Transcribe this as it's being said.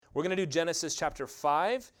We're going to do Genesis chapter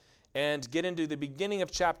 5 and get into the beginning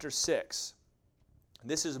of chapter 6.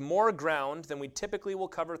 This is more ground than we typically will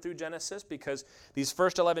cover through Genesis because these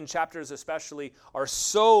first 11 chapters especially are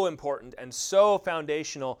so important and so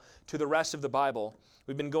foundational to the rest of the Bible.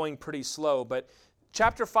 We've been going pretty slow, but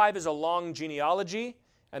chapter 5 is a long genealogy,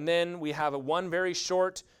 and then we have one very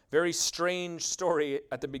short, very strange story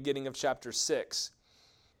at the beginning of chapter 6.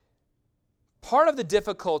 Part of the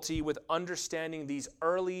difficulty with understanding these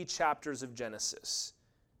early chapters of Genesis,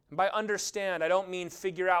 and by understand, I don't mean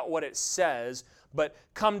figure out what it says, but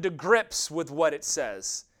come to grips with what it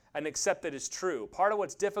says and accept that it's true. Part of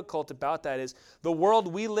what's difficult about that is the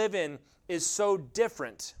world we live in is so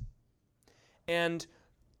different. And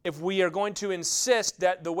if we are going to insist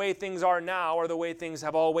that the way things are now are the way things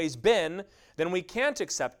have always been, then we can't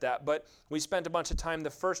accept that. But we spent a bunch of time the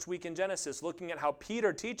first week in Genesis looking at how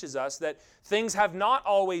Peter teaches us that things have not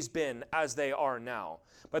always been as they are now.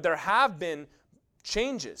 But there have been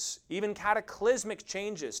changes, even cataclysmic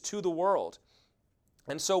changes to the world.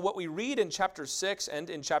 And so what we read in chapter 6 and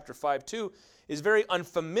in chapter 5 too is very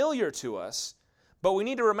unfamiliar to us, but we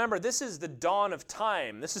need to remember this is the dawn of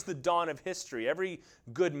time. This is the dawn of history. Every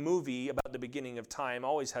good movie about the beginning of time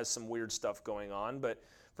always has some weird stuff going on, but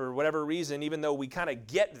for whatever reason, even though we kind of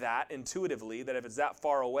get that intuitively, that if it's that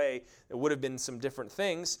far away, it would have been some different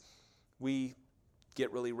things, we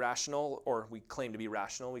get really rational, or we claim to be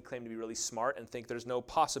rational, we claim to be really smart and think there's no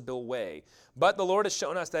possible way. But the Lord has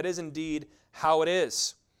shown us that is indeed how it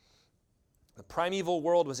is. The primeval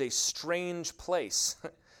world was a strange place.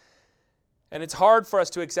 And it's hard for us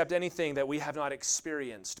to accept anything that we have not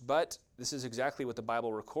experienced, but this is exactly what the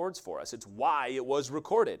Bible records for us. It's why it was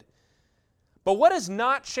recorded. But what has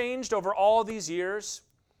not changed over all these years,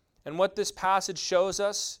 and what this passage shows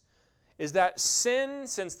us, is that sin,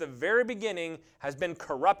 since the very beginning, has been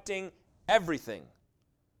corrupting everything.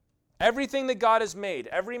 Everything that God has made,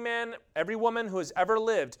 every man, every woman who has ever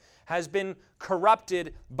lived, has been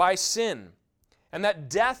corrupted by sin. And that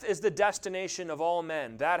death is the destination of all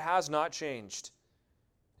men. That has not changed.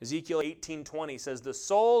 Ezekiel 18:20 says, "The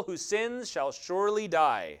soul who sins shall surely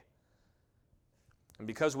die." And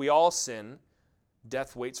because we all sin,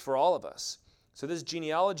 death waits for all of us. So this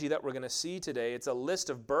genealogy that we're going to see today, it's a list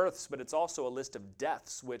of births, but it's also a list of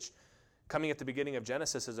deaths, which coming at the beginning of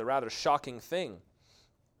Genesis is a rather shocking thing.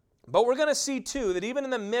 But we're going to see too that even in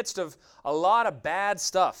the midst of a lot of bad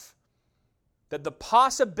stuff, that the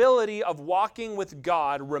possibility of walking with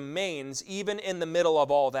God remains even in the middle of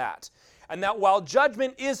all that. And that while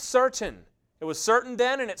judgment is certain, it was certain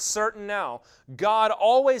then and it's certain now, God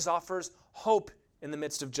always offers hope in the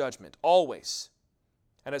midst of judgment, always.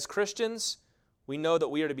 And as Christians, we know that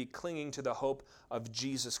we are to be clinging to the hope of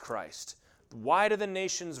Jesus Christ. Why do the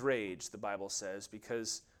nations rage, the Bible says?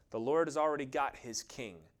 Because the Lord has already got his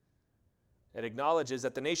king. It acknowledges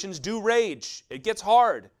that the nations do rage. It gets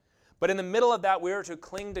hard. But in the middle of that, we are to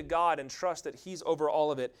cling to God and trust that he's over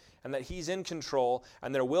all of it and that he's in control,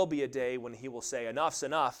 and there will be a day when he will say, enough's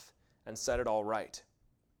enough, and set it all right.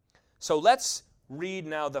 So let's read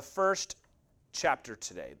now the first chapter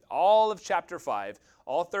today. All of chapter 5,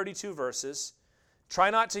 all 32 verses. Try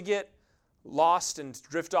not to get lost and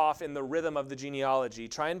drift off in the rhythm of the genealogy.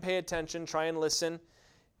 Try and pay attention. Try and listen.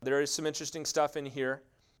 There is some interesting stuff in here,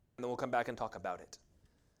 and then we'll come back and talk about it.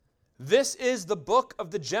 This is the book of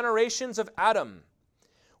the generations of Adam.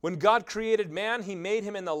 When God created man, he made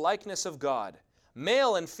him in the likeness of God.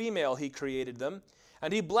 Male and female he created them,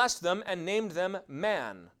 and he blessed them and named them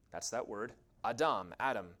man. That's that word,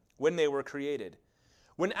 Adam, when they were created.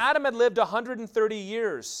 When Adam had lived 130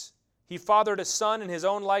 years, he fathered a son in his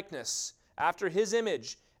own likeness, after his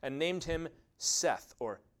image, and named him Seth,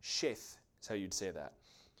 or Sheth. That's how you'd say that.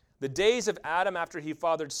 The days of Adam after he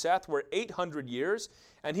fathered Seth were 800 years,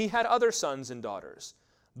 and he had other sons and daughters.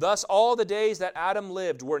 Thus all the days that Adam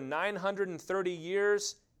lived were 930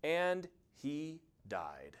 years, and he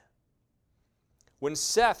died. When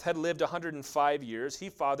Seth had lived 105 years, he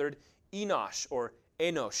fathered Enosh, or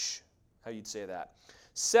Enosh, how you'd say that.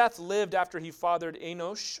 Seth lived after he fathered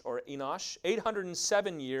Enosh,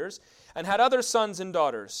 807 years, and had other sons and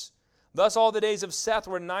daughters. Thus all the days of Seth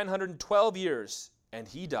were 912 years, and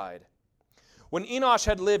he died. When Enosh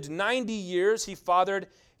had lived 90 years, he fathered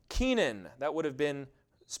Kenan. That would have been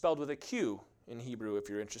spelled with a Q in Hebrew if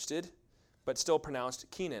you're interested, but still pronounced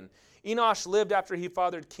Kenan. Enosh lived after he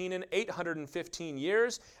fathered Kenan 815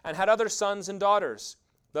 years, and had other sons and daughters.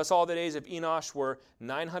 Thus all the days of Enosh were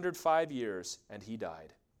 905 years, and he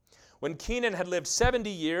died. When Kenan had lived 70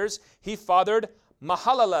 years, he fathered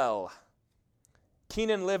Mahalalel.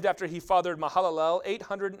 Kenan lived after he fathered Mahalalel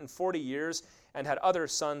 840 years, and had other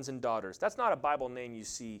sons and daughters. That's not a Bible name you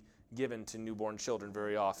see given to newborn children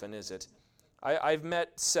very often, is it? I've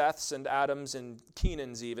met Seths and Adams and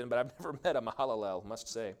Kenans even, but I've never met a Mahalalel, must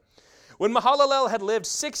say. When Mahalalel had lived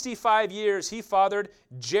 65 years, he fathered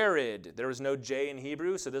Jared. There was no J in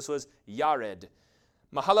Hebrew, so this was Yared.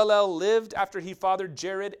 Mahalalel lived after he fathered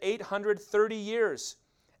Jared 830 years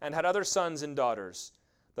and had other sons and daughters.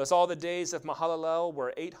 Thus all the days of Mahalalel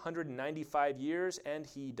were 895 years, and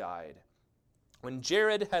he died. When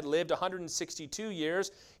Jared had lived 162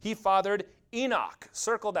 years, he fathered Enoch.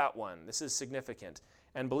 Circle that one. This is significant.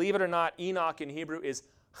 And believe it or not, Enoch in Hebrew is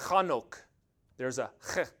Chanok. There's a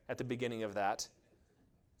ch at the beginning of that.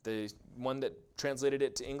 The one that translated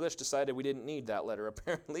it to English decided we didn't need that letter,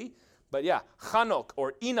 apparently. But yeah, Chanok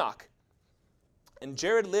or Enoch. And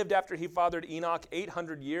Jared lived after he fathered Enoch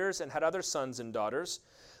 800 years and had other sons and daughters.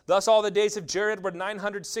 Thus all the days of Jared were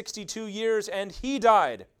 962 years, and he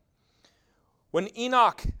died. When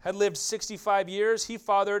Enoch had lived 65 years, he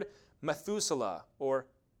fathered Methuselah, or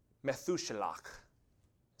Methushelach.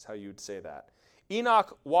 That's how you'd say that.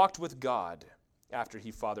 Enoch walked with God after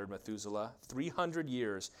he fathered Methuselah 300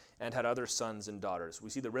 years and had other sons and daughters. We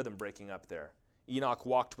see the rhythm breaking up there. Enoch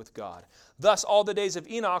walked with God. Thus all the days of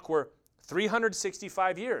Enoch were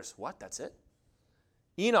 365 years. What? That's it?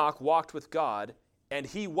 Enoch walked with God, and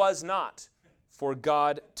he was not, for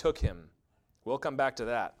God took him. We'll come back to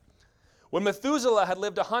that. When Methuselah had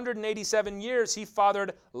lived 187 years, he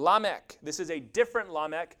fathered Lamech. This is a different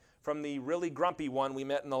Lamech from the really grumpy one we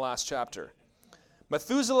met in the last chapter.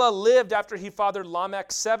 Methuselah lived after he fathered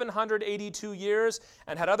Lamech 782 years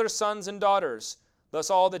and had other sons and daughters. Thus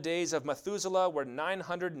all the days of Methuselah were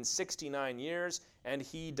 969 years, and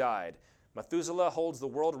he died. Methuselah holds the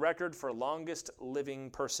world record for longest living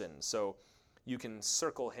person, so you can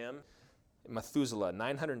circle him. Methuselah,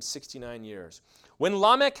 969 years. When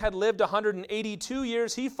Lamech had lived 182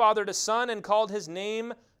 years, he fathered a son and called his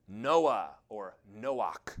name Noah, or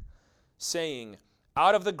Noach, saying,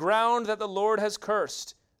 out of the ground that the Lord has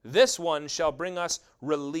cursed, this one shall bring us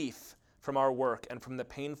relief from our work and from the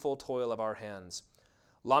painful toil of our hands.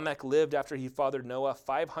 Lamech lived after he fathered Noah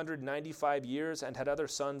 595 years and had other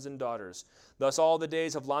sons and daughters. Thus all the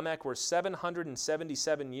days of Lamech were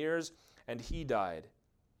 777 years, and he died.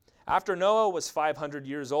 After Noah was 500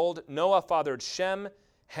 years old, Noah fathered Shem,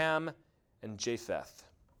 Ham, and Japheth.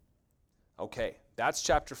 Okay, that's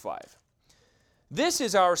chapter 5. This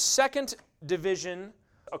is our second division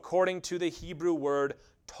according to the Hebrew word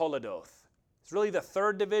Toledoth. It's really the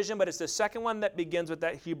third division, but it's the second one that begins with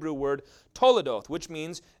that Hebrew word Toledoth, which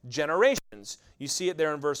means generations. You see it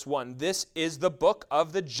there in verse 1. This is the book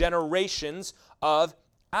of the generations of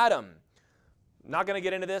Adam. Not going to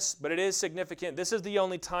get into this, but it is significant. This is the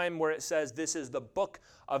only time where it says this is the book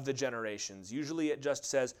of the generations. Usually it just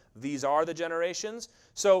says these are the generations.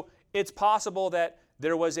 So it's possible that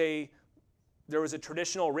there was a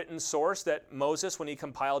traditional written source that Moses, when he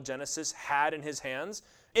compiled Genesis, had in his hands.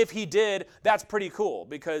 If he did, that's pretty cool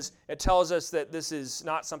because it tells us that this is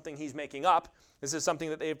not something he's making up. This is something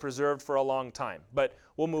that they've preserved for a long time. But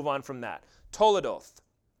we'll move on from that. Toledoth.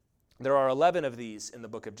 There are 11 of these in the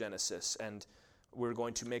book of Genesis, and we're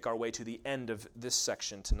going to make our way to the end of this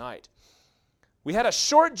section tonight. We had a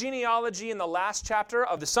short genealogy in the last chapter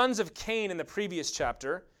of the sons of Cain in the previous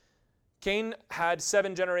chapter. Cain had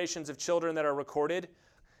 7 generations of children that are recorded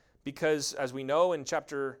because, as we know, in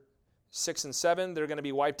chapter 6 and 7, they're going to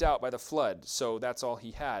be wiped out by the flood. So that's all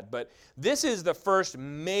he had. But this is the first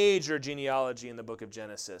major genealogy in the book of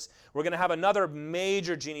Genesis. We're going to have another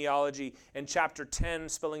major genealogy in chapter 10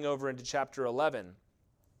 spilling over into chapter 11.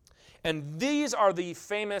 And these are the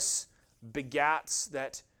famous begats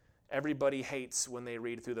that everybody hates when they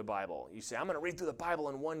read through the Bible. You say, I'm going to read through the Bible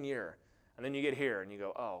in 1 year. And then you get here and you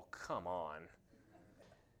go, oh, come on.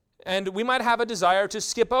 And we might have a desire to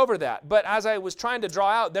skip over that. But as I was trying to draw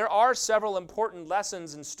out, there are several important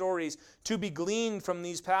lessons and stories to be gleaned from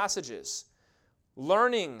these passages.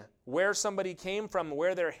 Learning where somebody came from,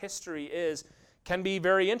 where their history is, can be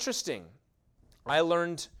very interesting. I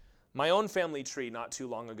learned my own family tree not too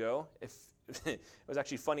long ago. It was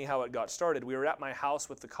actually funny how it got started. We were at my house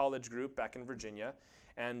with the college group back in Virginia,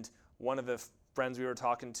 and one of the friends we were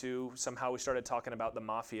talking to, somehow we started talking about the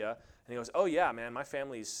mafia, and he goes, oh yeah, man, my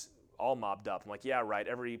family's all mobbed up. I'm like, yeah, right,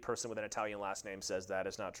 every person with an Italian last name says that.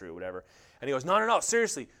 It's not true, whatever. And he goes, no,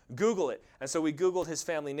 seriously, Google it. And so we Googled his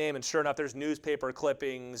family name, and sure enough, there's newspaper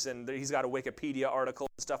clippings, and he's got a Wikipedia article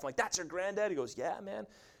and stuff. I'm like, that's your granddad? He goes, yeah, man. And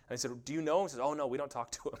I said, do you know him? He says, oh no, we don't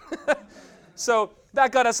talk to him. So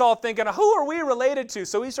that got us all thinking, who are we related to?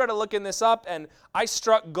 So we started looking this up, and I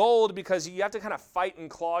struck gold because you have to kind of fight and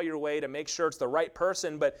claw your way to make sure it's the right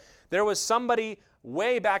person. But there was somebody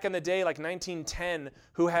way back in the day, like 1910,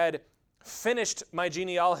 who had finished my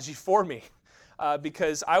genealogy for me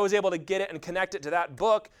because I was able to get it and connect it to that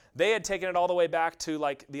book. They had taken it all the way back to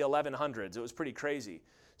like the 1100s. It was pretty crazy.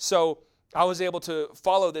 So I was able to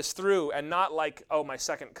follow this through, and not like, oh, my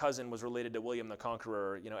second cousin was related to William the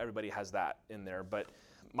Conqueror. Everybody has that in there. But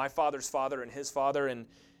my father's father and his father, and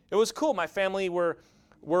it was cool. My family were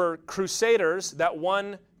crusaders that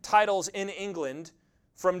won titles in England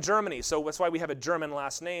from Germany. So that's why we have a German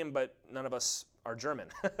last name, but none of us are German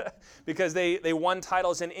because they won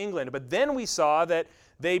titles in England. But then we saw that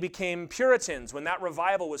they became Puritans. When that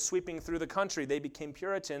revival was sweeping through the country, they became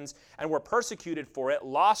Puritans and were persecuted for it,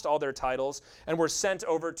 lost all their titles, and were sent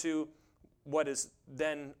over to what is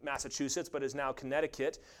then Massachusetts, but is now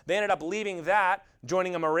Connecticut. They ended up leaving that,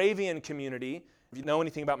 joining a Moravian community. If you know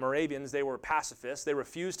anything about Moravians, they were pacifists. They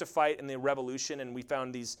refused to fight in the revolution, and we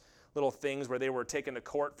found these little things where they were taken to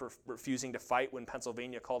court for refusing to fight when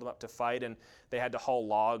Pennsylvania called them up to fight, and they had to haul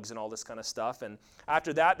logs and all this kind of stuff. And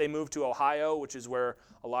after that, they moved to Ohio, which is where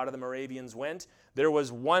a lot of the Moravians went. There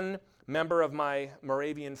was one member of my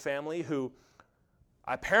Moravian family who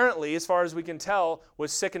apparently, as far as we can tell,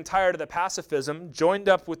 was sick and tired of the pacifism, joined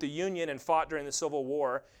up with the Union and fought during the Civil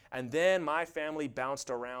War, and then my family bounced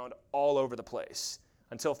around all over the place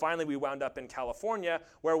until finally we wound up in California,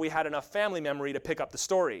 where we had enough family memory to pick up the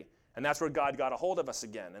story. And that's where God got a hold of us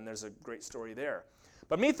again, and there's a great story there.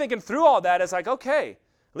 But me thinking through all that is like, okay,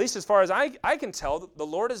 at least as far as I can tell, the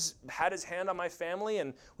Lord has had his hand on my family,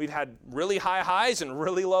 and we've had really high highs and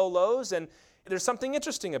really low lows, and there's something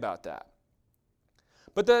interesting about that.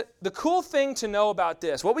 But the cool thing to know about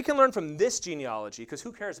this, what we can learn from this genealogy, because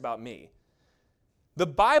who cares about me? The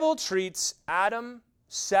Bible treats Adam,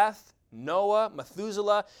 Seth, Noah,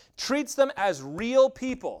 Methuselah, treats them as real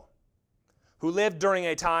people who lived during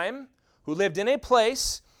a time, who lived in a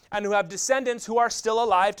place, and who have descendants who are still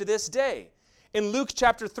alive to this day. In Luke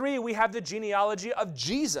chapter 3, we have the genealogy of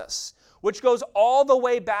Jesus, which goes all the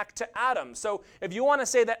way back to Adam. So if you want to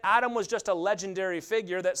say that Adam was just a legendary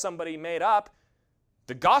figure that somebody made up,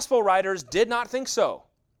 the gospel writers did not think so.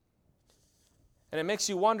 And it makes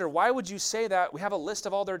you wonder, why would you say that? We have a list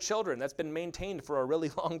of all their children that's been maintained for a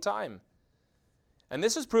really long time. And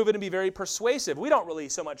this has proven to be very persuasive. We don't really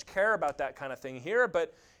so much care about that kind of thing here,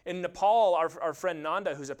 but in Nepal, our friend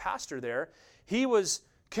Nanda, who's a pastor there, he was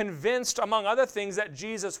convinced, among other things, that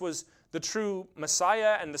Jesus was the true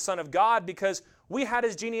Messiah and the Son of God because we had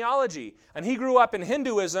his genealogy. And he grew up in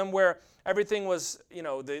Hinduism where everything was,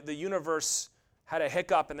 the universe had a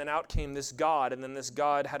hiccup, and then out came this God, and then this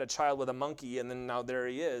God had a child with a monkey, and then now there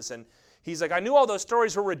he is. And he's like, I knew all those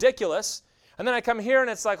stories were ridiculous. And then I come here and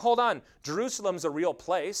it's like, hold on, Jerusalem's a real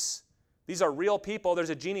place. These are real people.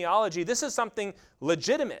 There's a genealogy. This is something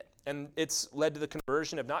legitimate. And it's led to the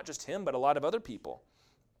conversion of not just him, but a lot of other people.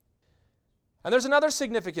 And there's another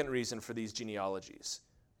significant reason for these genealogies.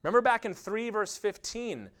 Remember back in 3 verse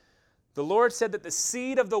 15, the Lord said that the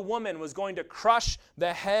seed of the woman was going to crush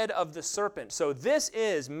the head of the serpent. So this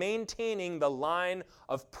is maintaining the line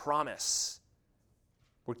of promise.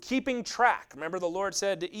 We're keeping track. Remember, the Lord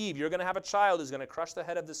said to Eve, you're going to have a child who's going to crush the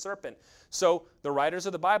head of the serpent. So the writers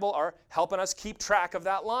of the Bible are helping us keep track of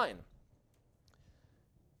that line.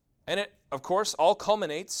 And it, of course, all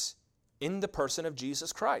culminates in the person of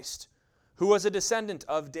Jesus Christ, who was a descendant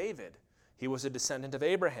of David. He was a descendant of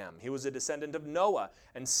Abraham. He was a descendant of Noah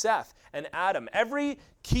and Seth and Adam. Every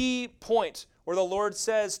key point where the Lord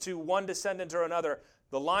says to one descendant or another,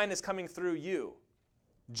 the line is coming through you,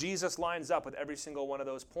 Jesus lines up with every single one of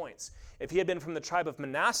those points. If he had been from the tribe of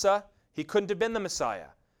Manasseh, he couldn't have been the Messiah,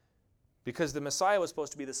 because the Messiah was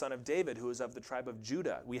supposed to be the son of David, who is of the tribe of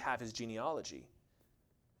Judah. We have his genealogy.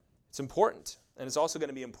 It's important, and it's also going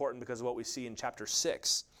to be important because of what we see in chapter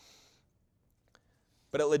 6.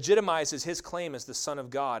 But it legitimizes his claim as the Son of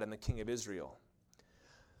God and the King of Israel.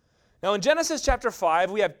 Now in Genesis chapter 5,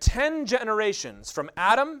 we have 10 generations from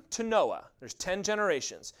Adam to Noah. There's 10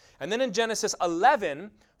 generations. And then in Genesis 11,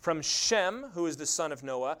 from Shem, who is the son of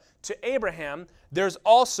Noah, to Abraham, there's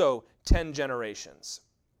also 10 generations.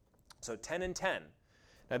 So 10 and 10.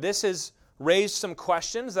 Now this has raised some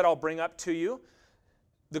questions that I'll bring up to you.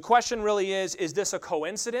 The question really is this a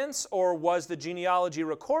coincidence, or was the genealogy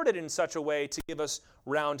recorded in such a way to give us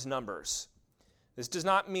round numbers? This does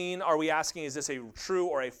not mean, are we asking, is this a true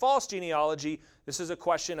or a false genealogy? This is a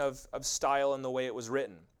question of style and the way it was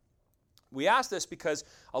written. We ask this because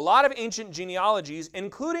a lot of ancient genealogies,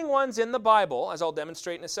 including ones in the Bible, as I'll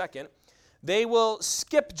demonstrate in a second, they will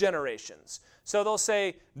skip generations. So they'll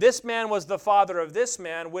say, this man was the father of this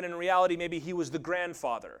man, when in reality maybe he was the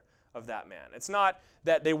grandfather of that man. It's not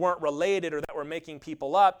that they weren't related or that we're making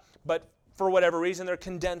people up, but for whatever reason they're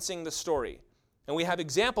condensing the story. And we have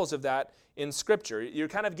examples of that in Scripture. You're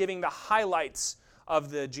kind of giving the highlights of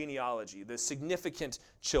the genealogy, the significant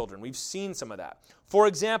children. We've seen some of that. For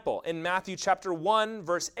example, in Matthew chapter 1,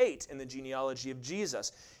 verse 8, in the genealogy of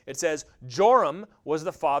Jesus, it says, Joram was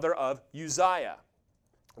the father of Uzziah.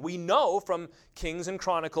 We know from Kings and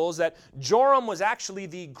Chronicles that Joram was actually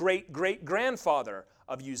the great-great-grandfather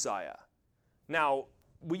of Uzziah. Now,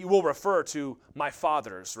 we will refer to my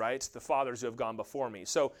fathers, right? The fathers who have gone before me.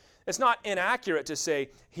 So it's not inaccurate to say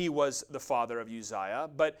he was the father of Uzziah,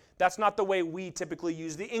 but that's not the way we typically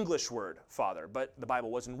use the English word father. But the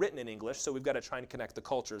Bible wasn't written in English, so we've got to try and connect the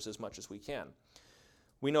cultures as much as we can.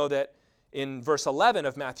 We know that in verse 11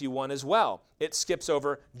 of Matthew 1 as well, it skips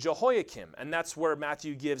over Jehoiakim, and that's where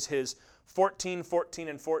Matthew gives his 14, 14,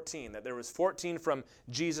 and 14, that there was 14 from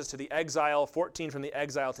Jesus to the exile, 14 from the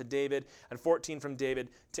exile to David, and 14 from David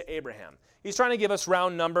to Abraham. He's trying to give us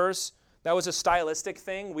round numbers. That was a stylistic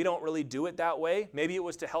thing. We don't really do it that way. Maybe it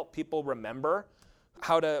was to help people remember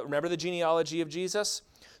how to remember the genealogy of Jesus.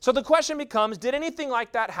 So the question becomes, did anything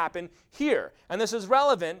like that happen here? And this is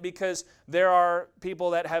relevant because there are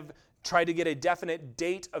people that have tried to get a definite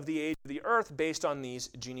date of the age of the earth based on these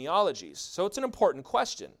genealogies. So it's an important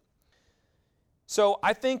question. So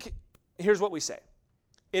I think, here's what we say.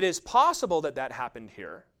 It is possible that that happened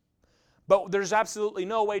here, but there's absolutely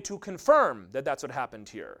no way to confirm that that's what happened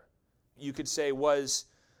here. You could say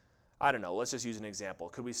I don't know, let's just use an example.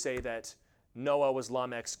 Could we say that Noah was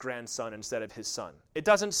Lamech's grandson instead of his son? It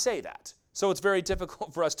doesn't say that. So it's very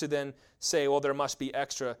difficult for us to then say, well, there must be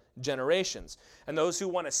extra generations. And those who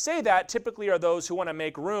want to say that typically are those who want to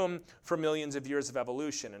make room for millions of years of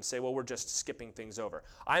evolution and say, well, we're just skipping things over.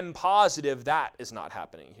 I'm positive that is not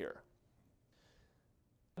happening here.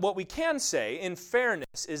 What we can say, in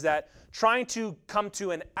fairness, is that trying to come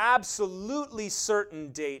to an absolutely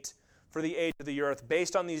certain date for the age of the earth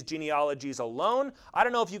based on these genealogies alone, I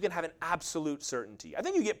don't know if you can have an absolute certainty. I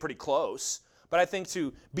think you get pretty close. But I think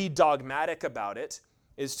to be dogmatic about it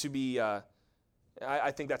is to be,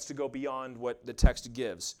 I think that's to go beyond what the text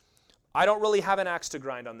gives. I don't really have an axe to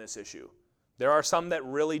grind on this issue. There are some that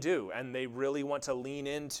really do, and they really want to lean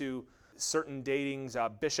into certain datings.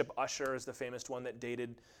 Bishop Ussher is the famous one that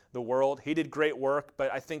dated the world. He did great work, but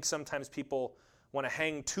I think sometimes people want to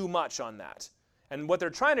hang too much on that. And what they're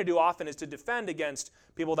trying to do often is to defend against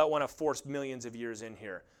people that want to force millions of years in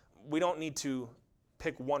here. We don't need to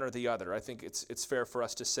pick one or the other. I think it's fair for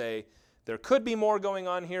us to say there could be more going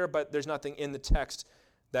on here, but there's nothing in the text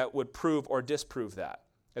that would prove or disprove that.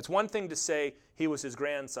 It's one thing to say he was his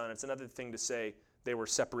grandson. It's another thing to say they were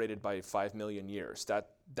separated by 5 million years.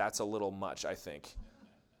 That's a little much, I think.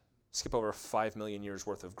 Skip over 5 million years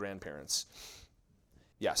worth of grandparents.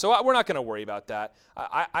 Yeah, so we're not going to worry about that.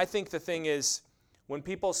 I think the thing is, when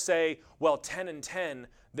people say, well, 10 and 10,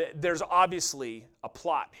 there's obviously a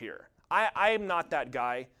plot here. I am not that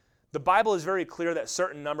guy. The Bible is very clear that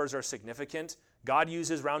certain numbers are significant. God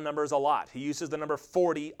uses round numbers a lot. He uses the number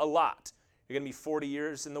 40 a lot. You're going to be 40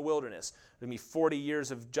 years in the wilderness. You're going to be 40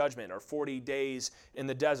 years of judgment, or 40 days in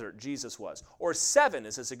the desert, Jesus was. Or 7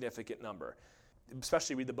 is a significant number.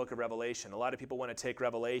 Especially read the book of Revelation. A lot of people want to take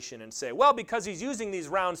Revelation and say, well, because he's using these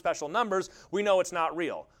round special numbers, we know it's not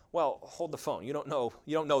real. Well, hold the phone. You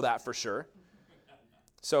don't know that for sure.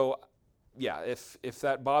 So, yeah, if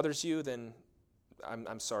that bothers you, then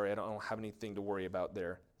I'm sorry. I don't have anything to worry about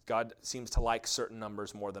there. God seems to like certain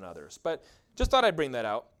numbers more than others. But just thought I'd bring that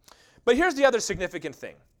out. But here's the other significant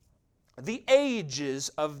thing. The ages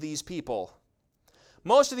of these people.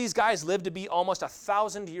 Most of these guys live to be almost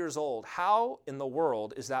 1,000 years old. How in the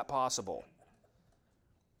world is that possible?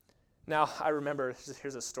 Now, I remember,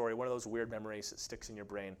 here's a story, one of those weird memories that sticks in your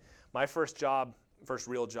brain. My first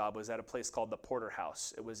real job was at a place called the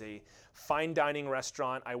Porterhouse. It was a fine dining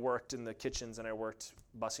restaurant. I worked in the kitchens and I worked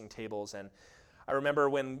bussing tables. And I remember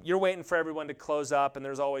when you're waiting for everyone to close up, and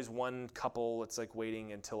there's always one couple that's like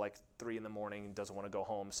waiting until like 3 a.m. and doesn't want to go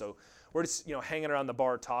home. So we're just hanging around the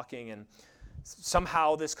bar talking, and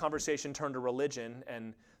somehow this conversation turned to religion,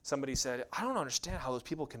 and somebody said, I don't understand how those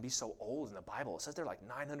people can be so old in the Bible. It says they're like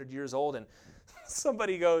 900 years old. And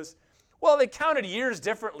somebody goes, well, they counted years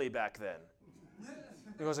differently back then.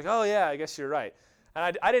 He goes like, oh yeah, I guess you're right.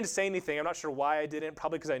 And I didn't say anything. I'm not sure why I didn't,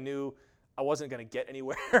 probably because I knew I wasn't going to get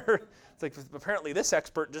anywhere. It's like, apparently this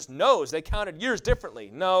expert just knows they counted years differently.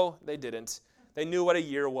 No, they didn't. They knew what a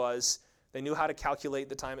year was. They knew how to calculate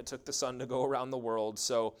the time it took the sun to go around the world.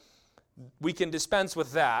 So we can dispense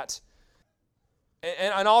with that.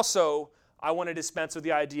 And also, I want to dispense with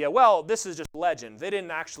the idea, well, this is just legend. They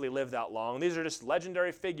didn't actually live that long. These are just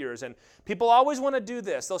legendary figures. And people always want to do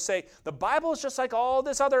this. They'll say, the Bible is just like all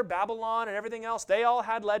this other Babylon and everything else. They all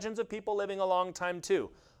had legends of people living a long time too.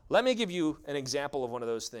 Let me give you an example of one of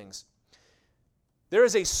those things. There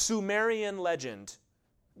is a Sumerian legend,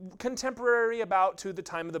 contemporary about to the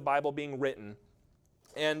time of the Bible being written.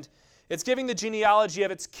 And it's giving the genealogy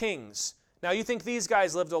of its kings. Now, you think these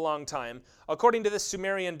guys lived a long time. According to this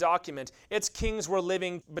Sumerian document, its kings were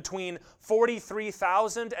living between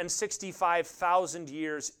 43,000 and 65,000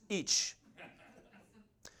 years each.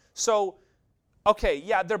 So, okay,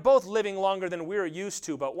 yeah, they're both living longer than we're used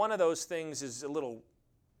to, but one of those things is a little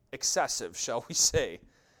excessive, shall we say.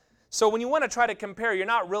 So when you want to try to compare, you're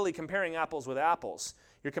not really comparing apples with apples.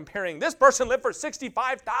 You're comparing, this person lived for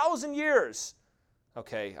 65,000 years.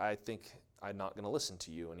 Okay, I think I'm not going to listen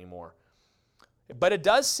to you anymore. But it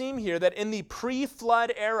does seem here that in the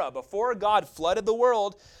pre-flood era, before God flooded the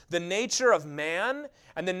world, the nature of man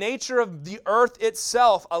and the nature of the earth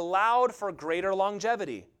itself allowed for greater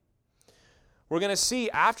longevity. We're going to see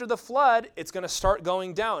after the flood, it's going to start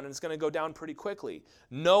going down, and it's going to go down pretty quickly.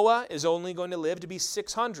 Noah is only going to live to be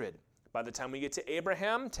 600. By the time we get to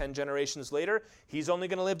Abraham, 10 generations later, he's only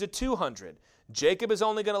going to live to 200. Jacob is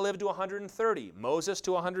only going to live to 130. Moses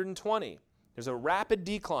to 120. There's a rapid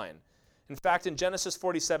decline. In fact, in Genesis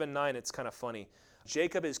 47:9, it's kind of funny.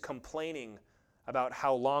 Jacob is complaining about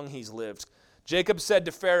how long he's lived. Jacob said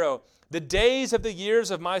to Pharaoh, "The days of the years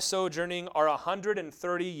of my sojourning are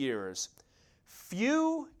 130 years.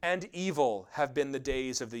 Few and evil have been the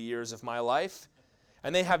days of the years of my life,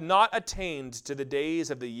 and they have not attained to the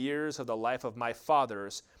days of the years of the life of my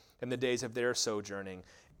fathers and the days of their sojourning."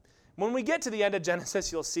 When we get to the end of Genesis,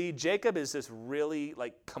 you'll see Jacob is this really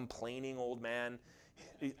complaining old man.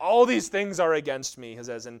 All these things are against me, he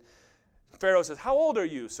says. And Pharaoh says, "How old are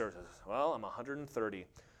you, sir?" "Well, I'm 130.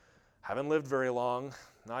 Haven't lived very long,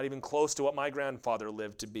 not even close to what my grandfather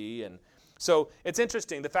lived to be." And so it's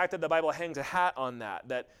interesting, the fact that the Bible hangs a hat on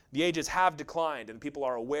that the ages have declined and people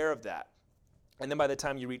are aware of that. And then by the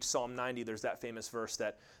time you reach Psalm 90, there's that famous verse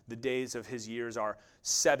that the days of his years are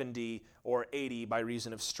 70 or 80 by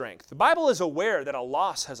reason of strength. The Bible is aware that a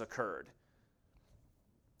loss has occurred.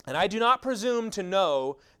 And I do not presume to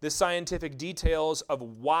know the scientific details of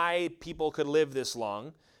why people could live this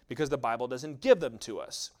long, because the Bible doesn't give them to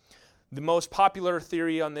us. The most popular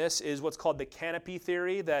theory on this is what's called the canopy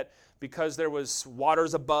theory, that because there was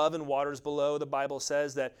waters above and waters below, the Bible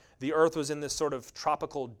says that the earth was in this sort of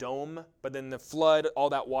tropical dome, but then the flood, all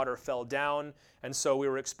that water fell down, and so we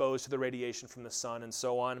were exposed to the radiation from the sun and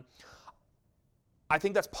so on. I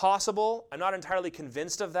think that's possible. I'm not entirely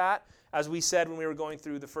convinced of that, as we said when we were going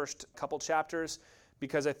through the first couple chapters,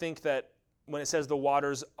 because I think that when it says the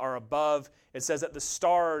waters are above, it says that the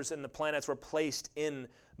stars and the planets were placed in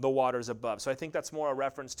the waters above. So I think that's more a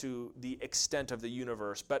reference to the extent of the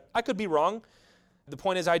universe. But I could be wrong. The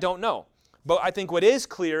point is I don't know. But I think what is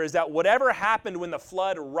clear is that whatever happened when the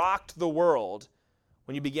flood rocked the world,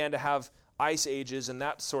 when you began to have ice ages and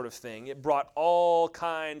that sort of thing, it brought all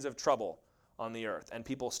kinds of trouble on the earth, and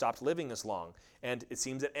people stopped living as long, and it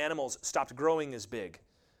seems that animals stopped growing as big.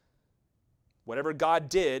 Whatever God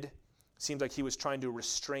did, seems like he was trying to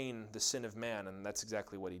restrain the sin of man, and that's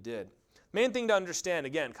exactly what he did. Main thing to understand,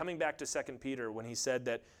 again, coming back to 2 Peter, when he said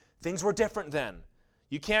that things were different then.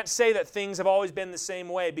 You can't say that things have always been the same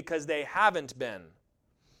way, because they haven't been.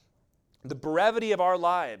 The brevity of our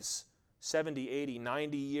lives, 70, 80,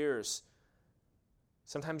 90 years,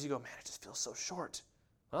 sometimes you go, man, it just feels so short.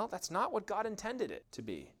 Well, that's not what God intended it to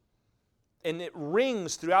be. And it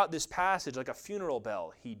rings throughout this passage like a funeral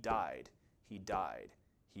bell. He died. He died.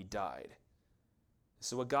 He died. This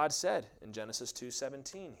is what God said in Genesis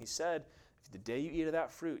 2:17. He said, "The day you eat of that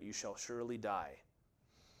fruit, you shall surely die."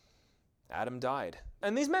 Adam died.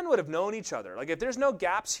 And these men would have known each other. If there's no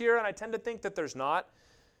gaps here, and I tend to think that there's not,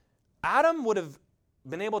 Adam would have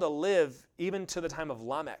been able to live even to the time of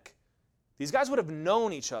Lamech. These guys would have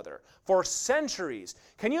known each other for centuries.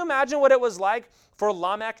 Can you imagine what it was like for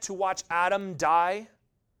Lamech to watch Adam die?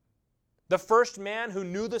 The first man who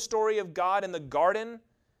knew the story of God in the garden,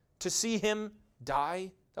 to see him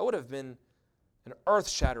die? That would have been an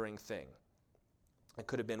earth-shattering thing. It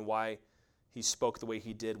could have been why he spoke the way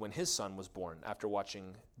he did when his son was born, after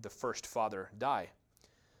watching the first father die.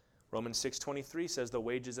 Romans 6:23 says the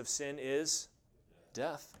wages of sin is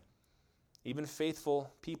death. Even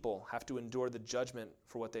faithful people have to endure the judgment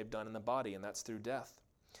for what they've done in the body, and that's through death.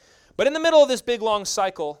 But in the middle of this big, long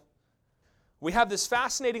cycle, we have this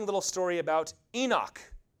fascinating little story about Enoch,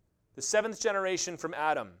 the seventh generation from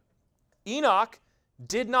Adam. Enoch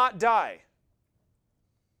did not die.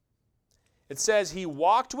 It says he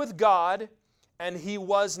walked with God and he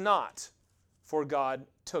was not, for God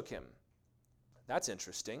took him. That's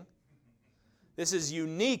interesting. This is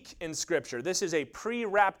unique in Scripture. This is a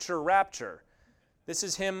pre-rapture rapture. This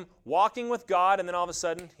is him walking with God, and then all of a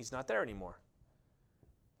sudden, he's not there anymore.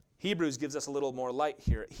 Hebrews gives us a little more light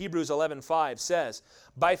here. Hebrews 11:5 says,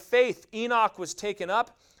 "By faith Enoch was taken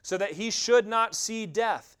up, so that he should not see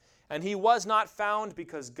death, and he was not found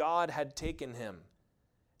because God had taken him.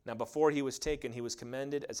 Now before he was taken, he was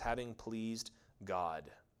commended as having pleased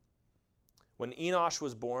God." When Enosh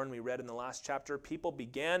was born, we read in the last chapter, people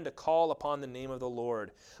began to call upon the name of the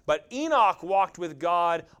Lord. But Enoch walked with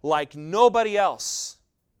God like nobody else.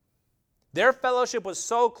 Their fellowship was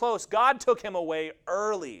so close, God took him away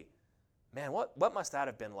early. Man, what must that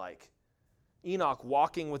have been like? Enoch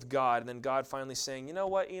walking with God, and then God finally saying, "You know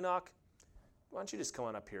what, Enoch? Why don't you just come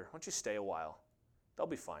on up here? Why don't you stay a while? They'll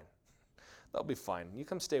be fine. They'll be fine. You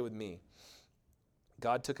come stay with me."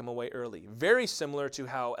 God took him away early. Very similar to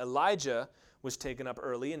how Elijah was taken up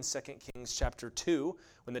early in 2 Kings chapter 2,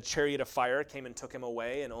 when the chariot of fire came and took him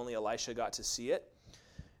away, and only Elisha got to see it.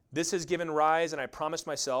 This has given rise, and I promised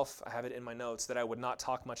myself, I have it in my notes, that I would not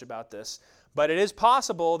talk much about this, but it is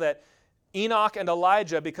possible that Enoch and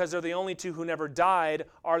Elijah, because they're the only two who never died,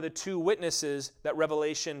 are the two witnesses that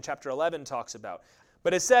Revelation chapter 11 talks about.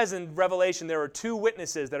 But it says in Revelation there are two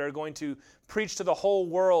witnesses that are going to preach to the whole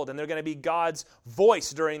world, and they're going to be God's voice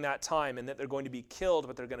during that time, and that they're going to be killed,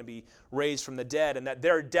 but they're going to be raised from the dead, and that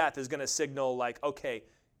their death is going to signal like, okay,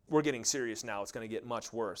 we're getting serious now. It's going to get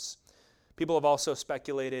much worse. People have also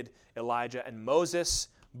speculated Elijah and Moses,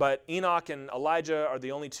 but Enoch and Elijah are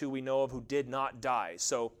the only two we know of who did not die.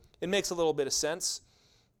 So it makes a little bit of sense.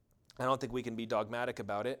 I don't think we can be dogmatic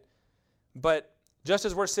about it. But just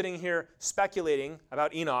as we're sitting here speculating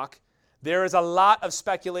about Enoch, there is a lot of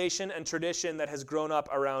speculation and tradition that has grown up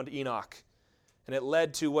around Enoch. And it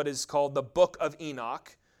led to what is called the Book of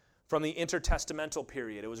Enoch from the intertestamental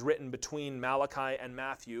period. It was written between Malachi and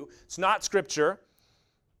Matthew. It's not Scripture.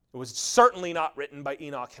 It was certainly not written by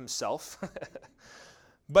Enoch himself.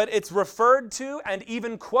 But it's referred to and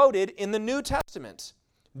even quoted in the New Testament.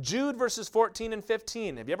 Jude verses 14 and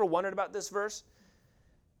 15. Have you ever wondered about this verse?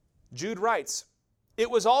 Jude writes, "It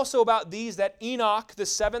was also about these that Enoch, the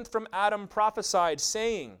seventh from Adam, prophesied,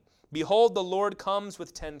 saying, Behold, the Lord comes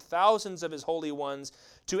with 10,000s of his holy ones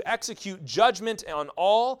to execute judgment on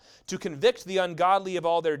all, to convict the ungodly of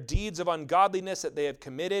all their deeds of ungodliness that they have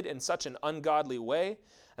committed in such an ungodly way,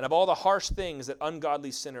 and of all the harsh things that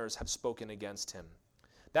ungodly sinners have spoken against him."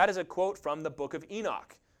 That is a quote from the book of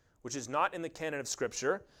Enoch, which is not in the canon of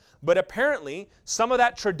Scripture, but apparently some of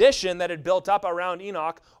that tradition that had built up around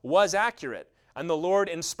Enoch was accurate, and the Lord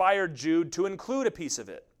inspired Jude to include a piece of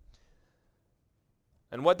it.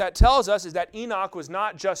 And what that tells us is that Enoch was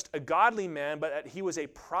not just a godly man, but that he was a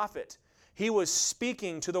prophet. He was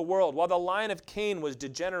speaking to the world while the line of Cain was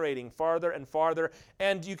degenerating farther and farther,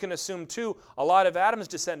 and you can assume too a lot of Adam's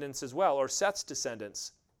descendants as well, or Seth's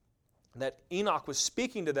descendants, that Enoch was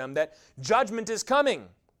speaking to them that judgment is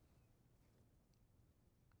coming.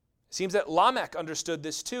 It seems that Lamech understood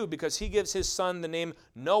this too, because he gives his son the name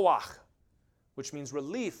Noach, which means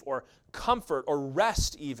relief or comfort or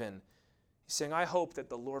rest even. He's saying, I hope that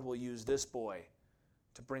the Lord will use this boy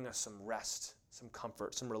to bring us some rest, some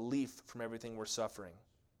comfort, some relief from everything we're suffering.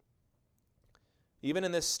 Even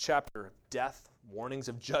in this chapter, death, warnings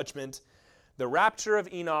of judgment, the rapture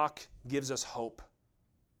of Enoch gives us hope,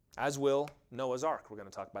 as will Noah's Ark. We're going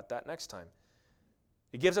to talk about that next time.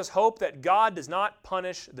 It gives us hope that God does not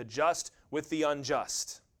punish the just with the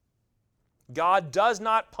unjust. God does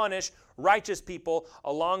not punish righteous people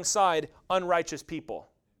alongside unrighteous people.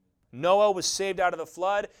 Noah was saved out of the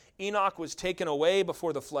flood. Enoch was taken away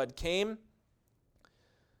before the flood came.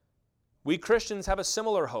 We Christians have a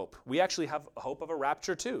similar hope. We actually have a hope of a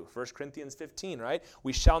rapture too. 1 Corinthians 15, right?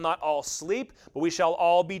 We shall not all sleep, but we shall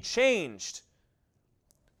all be changed.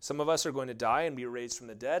 Some of us are going to die and be raised from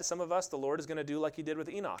the dead. Some of us, the Lord is going to do like he did with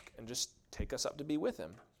Enoch and just take us up to be with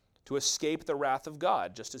him, to escape the wrath of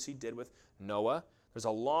God, just as he did with Noah. There's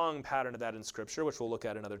a long pattern of that in Scripture, which we'll look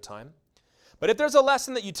at another time. But if there's a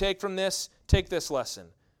lesson that you take from this, take this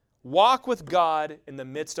lesson. Walk with God in the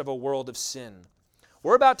midst of a world of sin.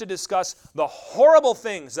 We're about to discuss the horrible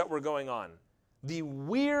things that were going on, the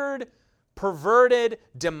weird, perverted,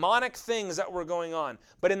 demonic things that were going on.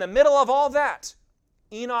 But in the middle of all that,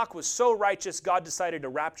 Enoch was so righteous, God decided to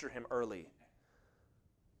rapture him early.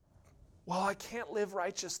 Well, I can't live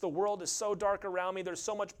righteous. The world is so dark around me. There's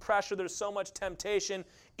so much pressure. There's so much temptation.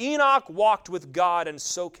 Enoch walked with God, and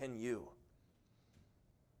so can you.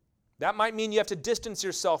 That might mean you have to distance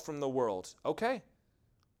yourself from the world. Okay.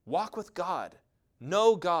 Walk with God.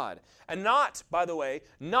 Know God. And not, by the way,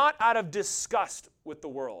 not out of disgust with the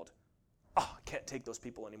world. Oh, I can't take those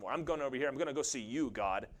people anymore. I'm going over here. I'm going to go see you,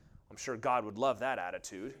 God. I'm sure God would love that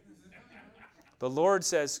attitude. The Lord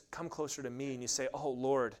says, come closer to me. And you say, oh,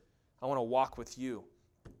 Lord, I want to walk with you.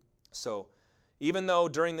 So even though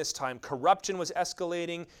during this time corruption was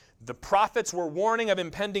escalating, the prophets were warning of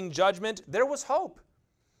impending judgment, there was hope.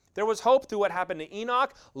 There was hope through what happened to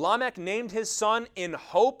Enoch. Lamech named his son in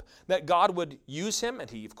hope that God would use him, and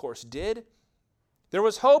he, of course, did. There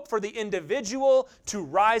was hope for the individual to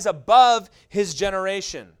rise above his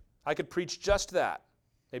generation. I could preach just that.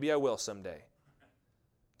 Maybe I will someday.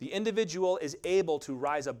 The individual is able to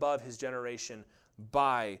rise above his generation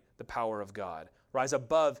by the power of God. Rise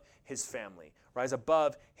above his family. Rise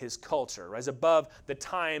above his culture. Rise above the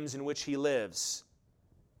times in which he lives.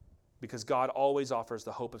 Because God always offers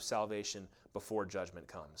the hope of salvation before judgment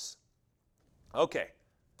comes. Okay,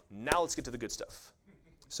 now let's get to the good stuff,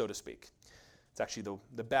 so to speak. It's actually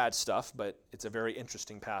the bad stuff, but it's a very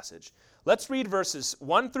interesting passage. Let's read verses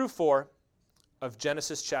 1 through 4 of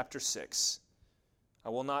Genesis chapter 6. I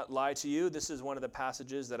will not lie to you, this is one of the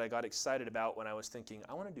passages that I got excited about when I was thinking,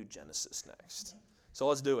 I want to do Genesis next. So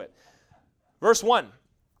let's do it. Verse 1,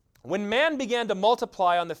 when man began to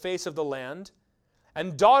multiply on the face of the land,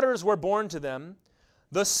 and daughters were born to them,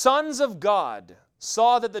 the sons of God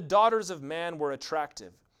saw that the daughters of man were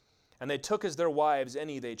attractive, and they took as their wives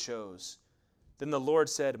any they chose. Then the Lord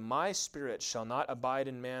said, my spirit shall not abide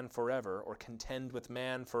in man forever, or contend with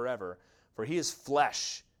man forever, for he is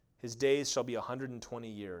flesh. His days shall be 120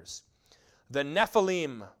 years. The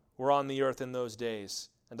Nephilim were on the earth in those days,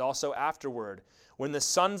 and also afterward, when the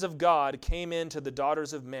sons of God came in to the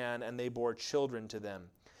daughters of man, and they bore children to them.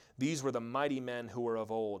 These were the mighty men who were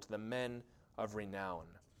of old, the men of renown.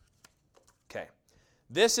 Okay,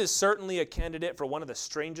 this is certainly a candidate for one of the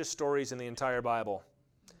strangest stories in the entire Bible.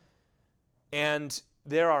 And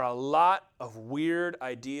there are a lot of weird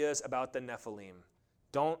ideas about the Nephilim.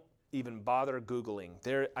 Don't even bother Googling.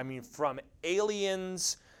 From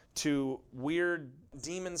aliens to weird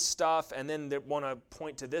demon stuff, and then they want to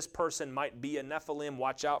point to this person might be a Nephilim,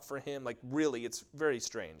 watch out for him. Really, it's very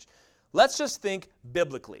strange. Let's just think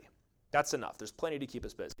biblically. That's enough. There's plenty to keep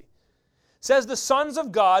us busy. It says the sons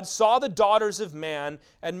of God saw the daughters of man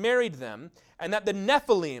and married them, and that the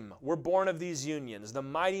Nephilim were born of these unions, the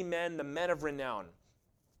mighty men, the men of renown.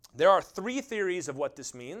 There are 3 theories of what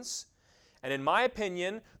this means, and in my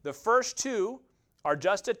opinion, the first 2 are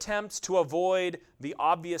just attempts to avoid the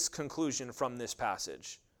obvious conclusion from this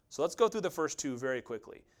passage. So let's go through the first 2 very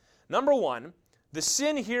quickly. Number 1, the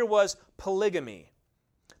sin here was polygamy.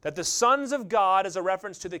 That the sons of God is a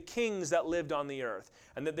reference to the kings that lived on the earth,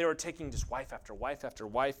 and that they were taking just wife after wife after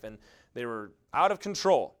wife, and they were out of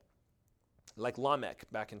control, like Lamech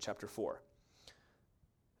back in chapter 4.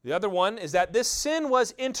 The other one is that this sin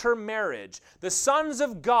was intermarriage. The sons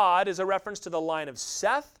of God is a reference to the line of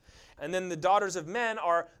Seth, and then the daughters of men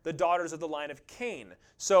are the daughters of the line of Cain.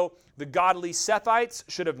 So the godly Sethites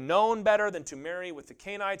should have known better than to marry with the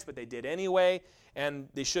Cainites, but they did anyway, and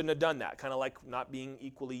they shouldn't have done that, kind of like not being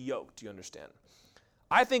equally yoked, you understand?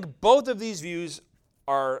 I think both of these views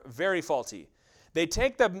are very faulty. They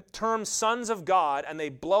take the term sons of God and they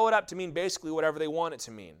blow it up to mean basically whatever they want it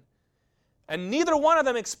to mean. And neither one of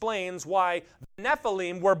them explains why the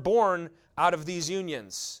Nephilim were born out of these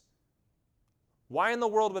unions. Why in the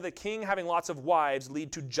world would a king having lots of wives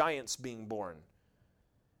lead to giants being born?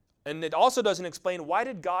 And it also doesn't explain why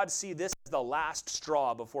did God see this as the last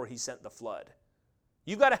straw before he sent the flood?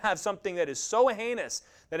 You've got to have something that is so heinous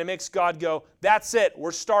that it makes God go, that's it,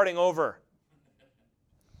 we're starting over.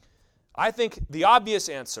 I think the obvious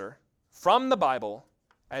answer from the Bible,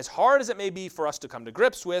 as hard as it may be for us to come to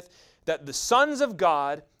grips with, that the sons of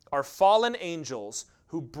God are fallen angels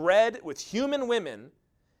who bred with human women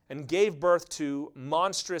and gave birth to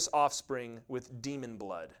monstrous offspring with demon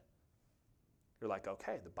blood. You're like,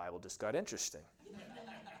 okay, the Bible just got interesting.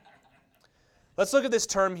 Let's look at this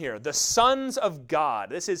term here, the sons of God.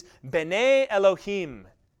 This is B'nai Elohim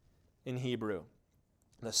in Hebrew.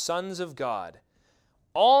 The sons of God.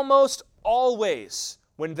 Almost always,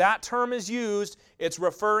 when that term is used, it's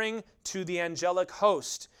referring to the angelic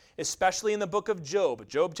host, especially in the book of Job.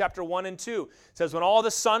 Job chapter 1 and 2 says, when all the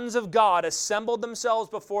sons of God assembled themselves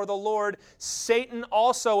before the Lord, Satan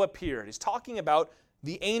also appeared. He's talking about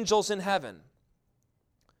the angels in heaven.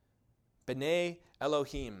 B'nai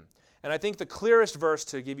Elohim. And I think the clearest verse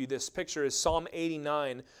to give you this picture is Psalm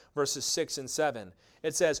 89, verses 6 and 7.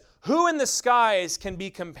 It says, who in the skies can be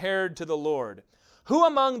compared to the Lord? Who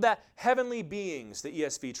among the heavenly beings, the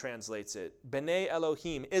ESV translates it, B'nai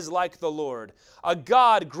Elohim, is like the Lord, a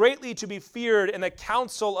God greatly to be feared in the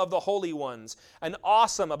council of the holy ones, and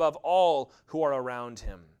awesome above all who are around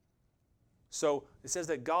him. So it says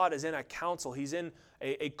that God is in a council. He's in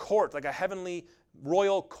a court, like a heavenly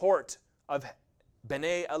royal court of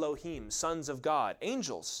B'nai Elohim, sons of God,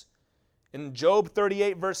 angels. In Job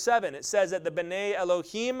 38, verse 7, it says that the B'nai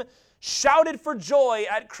Elohim shouted for joy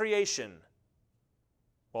at creation.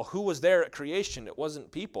 Well, who was there at creation? It wasn't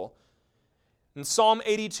people. In Psalm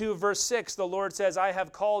 82, verse 6, the Lord says, I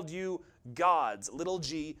have called you gods, little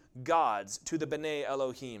g, gods, to the B'nai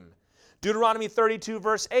Elohim. Deuteronomy 32,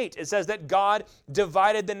 verse 8, it says that God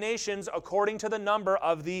divided the nations according to the number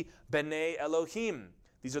of the B'nai Elohim.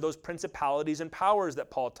 These are those principalities and powers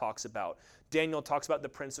that Paul talks about. Daniel talks about the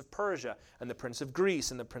prince of Persia and the prince of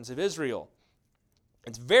Greece and the prince of Israel.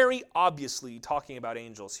 It's very obviously talking about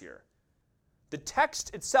angels here. The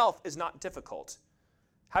text itself is not difficult.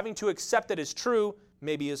 Having to accept it as true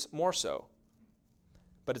maybe is more so.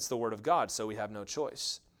 But it's the word of God, so we have no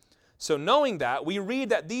choice. So knowing that, we read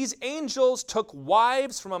that these angels took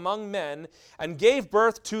wives from among men and gave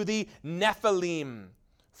birth to the Nephilim,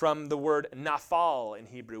 from the word naphal in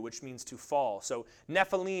Hebrew, which means to fall. So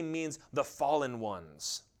Nephilim means the fallen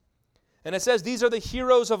ones. And it says these are the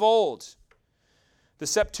heroes of old. The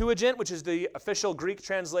Septuagint, which is the official Greek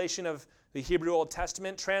translation of the Hebrew Old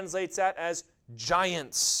Testament, translates that as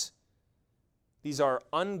giants. These are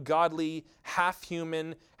ungodly,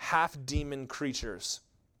 half-human, half-demon creatures.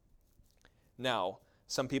 Now,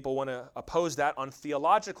 some people want to oppose that on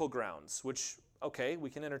theological grounds, which, okay, we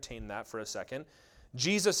can entertain that for a second.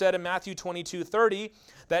 Jesus said in Matthew 22:30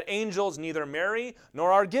 that angels neither marry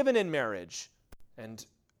nor are given in marriage. And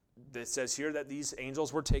it says here that these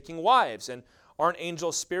angels were taking wives. And aren't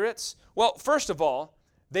angels spirits? Well, first of all,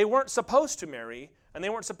 they weren't supposed to marry and they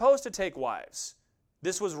weren't supposed to take wives.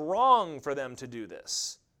 This was wrong for them to do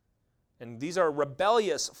this. And these are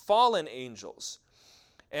rebellious, fallen angels.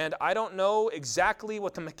 And I don't know exactly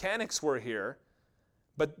what the mechanics were here,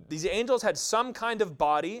 but these angels had some kind of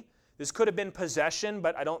body. This could have been possession,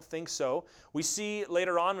 but I don't think so. We see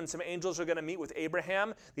later on when some angels are going to meet with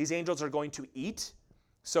Abraham, these angels are going to eat.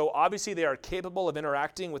 So obviously they are capable of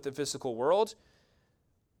interacting with the physical world.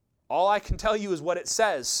 All I can tell you is what it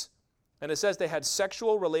says. And it says they had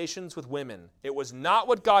sexual relations with women. It was not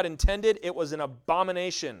what God intended. It was an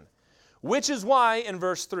abomination. Which is why, in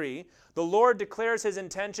verse 3, the Lord declares his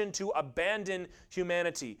intention to abandon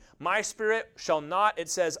humanity. My spirit shall not, it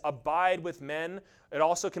says, abide with men. It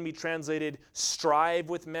also can be translated strive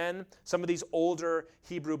with men. Some of these older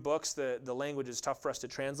Hebrew books, the language is tough for us to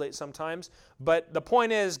translate sometimes. But the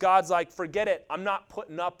point is, God's like, forget it. I'm not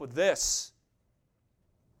putting up with this.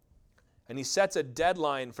 And he sets a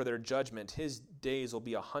deadline for their judgment. His days will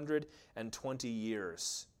be 120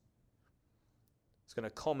 years. It's going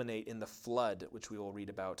to culminate in the flood, which we will read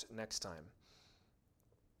about next time.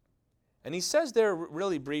 And he says there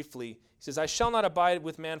really briefly, he says, I shall not abide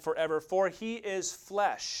with man forever, for he is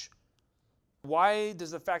flesh. Why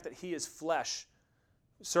does the fact that he is flesh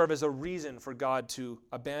serve as a reason for God to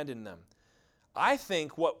abandon them? I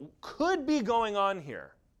think what could be going on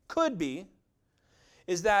here,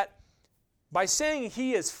 is that by saying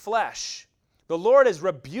he is flesh, the Lord is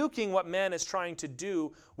rebuking what man is trying to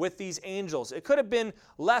do with these angels. It could have been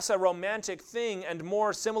less a romantic thing and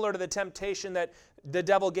more similar to the temptation that the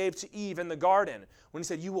devil gave to Eve in the garden when he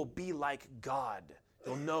said, you will be like God.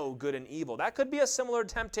 You'll know good and evil. That could be a similar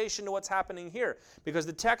temptation to what's happening here because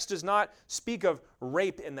the text does not speak of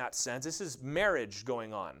rape in that sense. This is marriage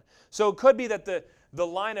going on. So it could be that the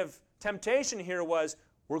line of temptation here was,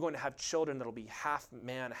 we're going to have children that'll be half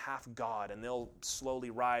man, half God, and they'll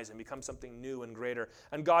slowly rise and become something new and greater.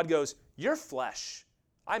 And God goes, you're flesh.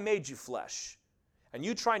 I made you flesh. And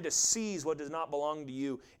you trying to seize what does not belong to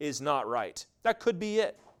you is not right. That could be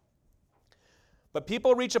it. But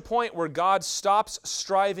people reach a point where God stops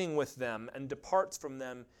striving with them and departs from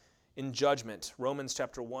them in judgment. Romans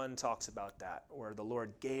chapter 1 talks about that, where the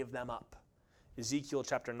Lord gave them up. Ezekiel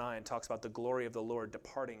chapter 9 talks about the glory of the Lord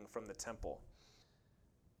departing from the temple.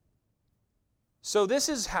 So this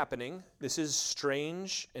is happening. This is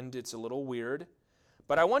strange and it's a little weird.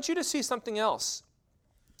 But I want you to see something else.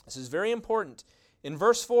 This is very important. In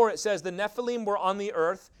verse 4 it says, the Nephilim were on the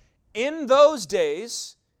earth in those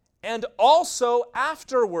days and also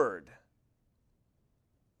afterward.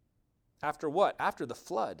 After what? After the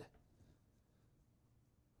flood.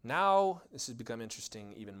 Now this has become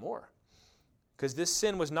interesting even more. Because this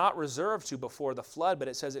sin was not reserved to before the flood, but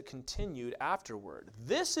it says it continued afterward.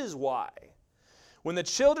 This is why when the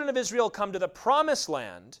children of Israel come to the promised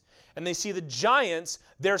land and they see the giants,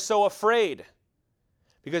 they're so afraid.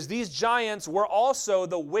 Because these giants were also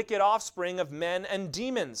the wicked offspring of men and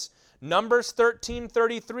demons. Numbers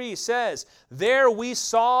 13:33 says, "There we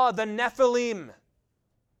saw the Nephilim,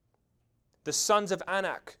 the sons of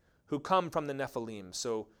Anak, who come from the Nephilim."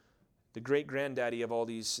 So the great-granddaddy of all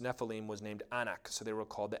these Nephilim was named Anak, so they were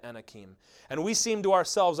called the Anakim. "And we seemed to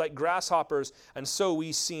ourselves like grasshoppers, and so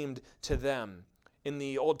we seemed to them." In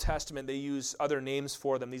the Old Testament, they use other names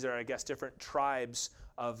for them. These are, I guess, different tribes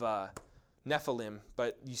of Nephilim,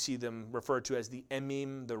 but you see them referred to as the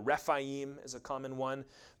Emim. The Rephaim is a common one,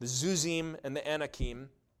 the Zuzim, and the Anakim.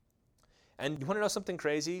 And you want to know something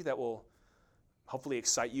crazy that will hopefully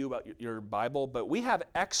excite you about your Bible? But we have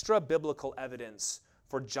extra biblical evidence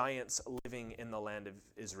for giants living in the land of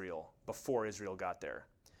Israel before Israel got there.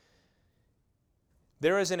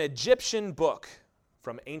 There is an Egyptian book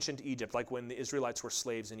from ancient Egypt, like when the Israelites were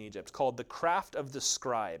slaves in Egypt, called The Craft of the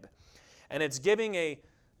Scribe. And it's giving a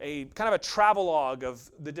kind of a travelogue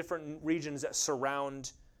of the different regions that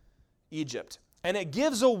surround Egypt. And it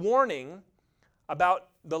gives a warning about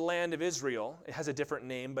the land of Israel. It has a different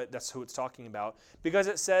name, but that's who it's talking about, because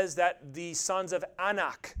it says that the sons of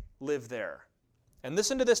Anak live there. And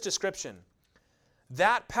listen to this description.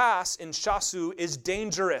 "That pass in Shasu is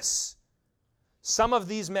dangerous. Some of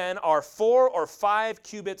these men are 4 or 5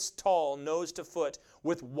 cubits tall, nose to foot,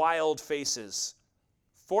 with wild faces."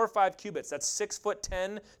 4 or 5 cubits, that's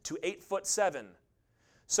 6'10" to 8'7".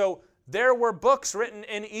 So there were books written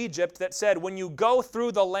in Egypt that said when you go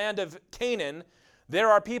through the land of Canaan, there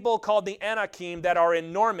are people called the Anakim that are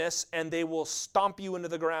enormous and they will stomp you into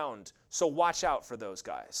the ground. So watch out for those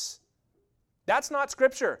guys. That's not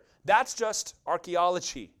scripture. That's just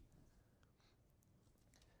archaeology.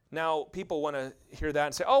 Now, people want to hear that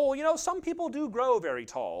and say, "Oh, well, some people do grow very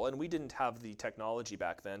tall, and we didn't have the technology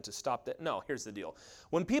back then to stop that." No, here's the deal.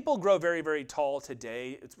 When people grow very, very tall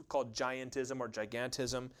today, it's called giantism or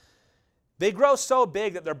gigantism. They grow so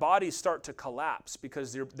big that their bodies start to collapse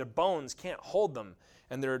because their bones can't hold them,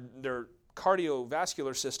 and their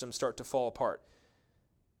cardiovascular systems start to fall apart.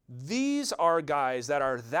 These are guys that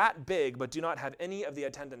are that big but do not have any of the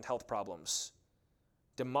attendant health problems.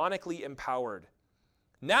 Demonically empowered.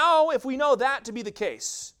 Now, if we know that to be the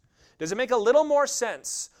case, does it make a little more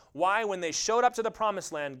sense why when they showed up to the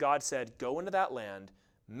promised land, God said, "Go into that land,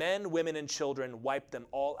 men, women, and children, wipe them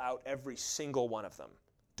all out, every single one of them.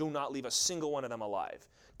 Do not leave a single one of them alive.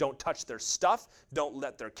 Don't touch their stuff. Don't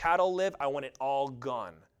let their cattle live. I want it all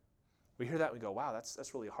gone." We hear that and we go, "Wow,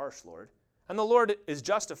 that's really harsh, Lord." And the Lord is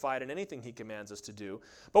justified in anything he commands us to do.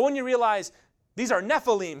 But when you realize these are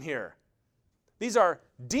Nephilim here, these are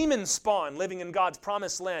demon spawn living in God's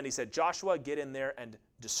promised land, he said, "Joshua, get in there and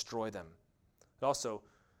destroy them." It also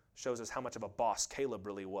shows us how much of a boss Caleb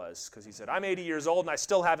really was, because he said, "I'm 80 years old and I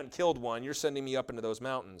still haven't killed one. You're sending me up into those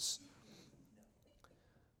mountains."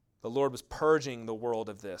 The Lord was purging the world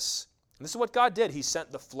of this. And this is what God did. He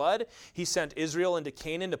sent the flood. He sent Israel into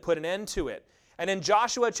Canaan to put an end to it. And in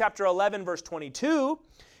Joshua chapter 11, verse 22,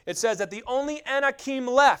 it says that the only Anakim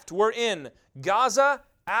left were in Gaza,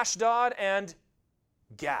 Ashdod, and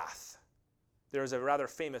Gath. There is a rather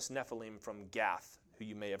famous Nephilim from Gath who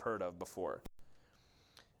you may have heard of before.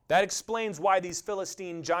 That explains why these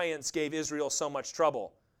Philistine giants gave Israel so much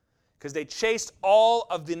trouble, because they chased all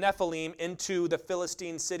of the Nephilim into the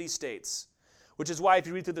Philistine city-states, which is why if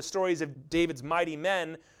you read through the stories of David's mighty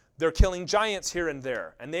men, they're killing giants here and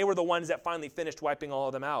there, and they were the ones that finally finished wiping all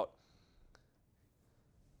of them out.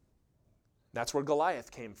 That's where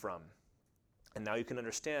Goliath came from. And now you can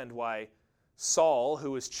understand why Saul,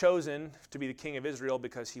 who was chosen to be the king of Israel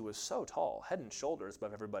because he was so tall, head and shoulders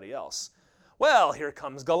above everybody else. Well, here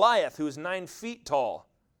comes Goliath, who's 9 feet tall.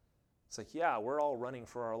 It's like, yeah, we're all running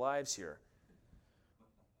for our lives here.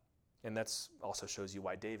 And that also shows you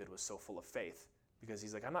why David was so full of faith. Because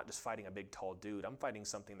he's like, I'm not just fighting a big, tall dude. I'm fighting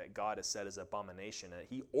something that God has said is abomination. And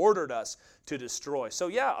he ordered us to destroy. So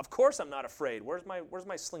yeah, of course I'm not afraid. Where's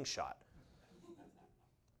my slingshot?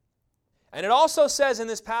 And it also says in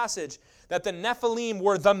this passage that the Nephilim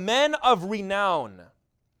were the men of renown.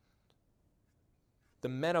 The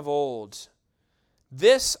men of old.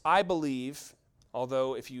 This, I believe,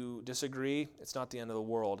 although if you disagree, it's not the end of the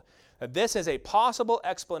world, that this is a possible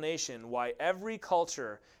explanation why every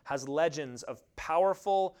culture has legends of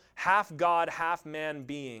powerful, half-God, half-man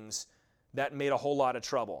beings that made a whole lot of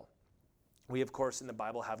trouble. We, of course, in the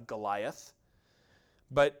Bible have Goliath.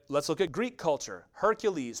 But let's look at Greek culture.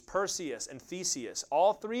 Hercules, Perseus, and Theseus.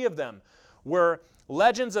 All three of them were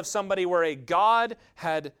legends of somebody where a god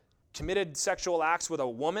had committed sexual acts with a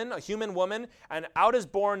woman, a human woman, and out is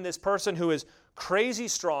born this person who is crazy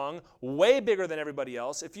strong, way bigger than everybody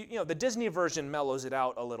else. If the Disney version mellows it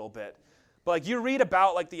out a little bit. But like you read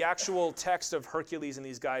about like the actual text of Hercules and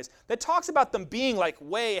these guys that talks about them being like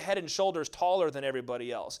way head and shoulders taller than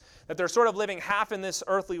everybody else. That they're sort of living half in this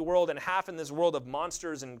earthly world and half in this world of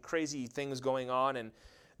monsters and crazy things going on. And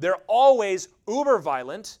they're always uber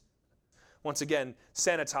violent. Once again,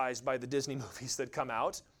 sanitized by the Disney movies that come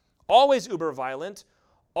out. Always uber violent,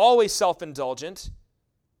 always self-indulgent.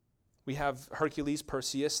 We have Hercules,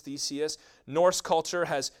 Perseus, Theseus. Norse culture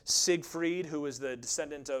has Siegfried, who is the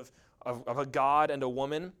descendant of a god and a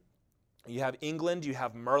woman. You have England, you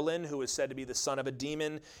have Merlin, who is said to be the son of a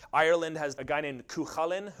demon. Ireland has a guy named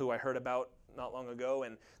Cuchulainn, who I heard about not long ago.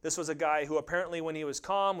 And this was a guy who apparently when he was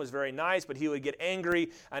calm was very nice, but he would get angry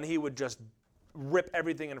and he would just rip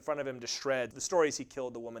everything in front of him to shreds. The stories he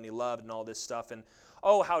killed the woman he loved and all this stuff. And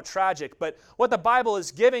oh, how tragic. But what the Bible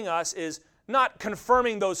is giving us is not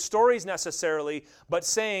confirming those stories necessarily, but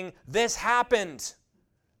saying this happened.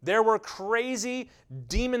 There were crazy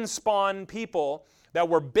demon-spawned people that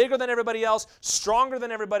were bigger than everybody else, stronger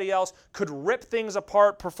than everybody else, could rip things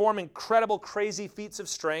apart, perform incredible, crazy feats of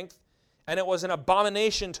strength, and it was an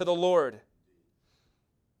abomination to the Lord.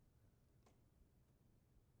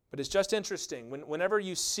 But it's just interesting, whenever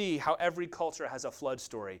you see how every culture has a flood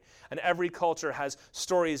story, and every culture has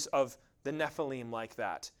stories of the Nephilim like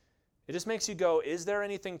that, it just makes you go, is there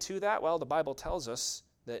anything to that? Well, the Bible tells us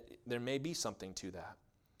that there may be something to that.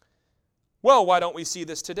 Well, why don't we see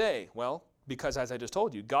this today? Well, because as I just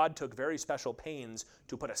told you, God took very special pains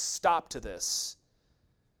to put a stop to this.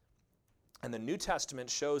 And the New Testament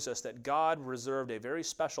shows us that God reserved a very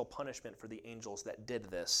special punishment for the angels that did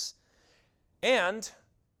this. And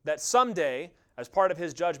that someday, as part of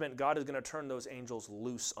his judgment, God is going to turn those angels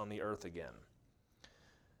loose on the earth again.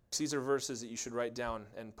 These are verses that you should write down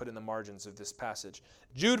and put in the margins of this passage.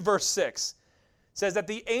 Jude verse 6 says that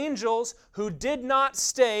the angels who did not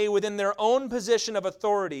stay within their own position of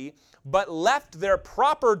authority, but left their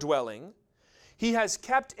proper dwelling, he has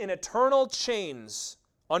kept in eternal chains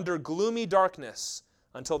under gloomy darkness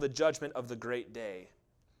until the judgment of the great day.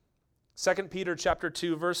 2 Peter chapter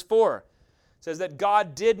 2, verse 4 says that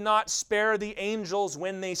God did not spare the angels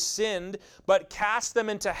when they sinned, but cast them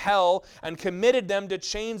into hell and committed them to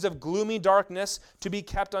chains of gloomy darkness to be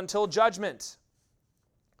kept until judgment.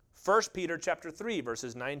 1 Peter chapter 3,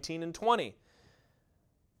 verses 19 and 20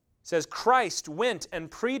 says, Christ went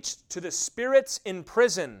and preached to the spirits in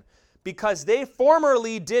prison because they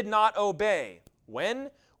formerly did not obey.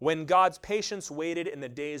 When? When God's patience waited in the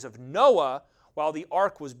days of Noah while the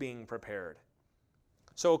ark was being prepared.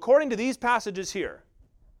 So according to these passages here,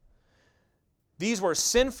 these were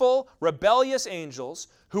sinful, rebellious angels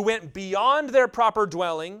who went beyond their proper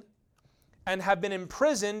dwelling and have been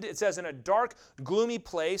imprisoned, it says, in a dark, gloomy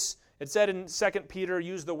place. It said in 2 Peter,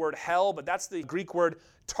 use the word hell, but that's the Greek word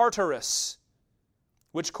Tartarus,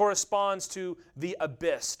 which corresponds to the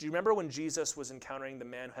abyss. Do you remember when Jesus was encountering the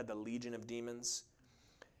man who had the legion of demons?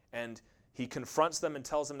 And he confronts them and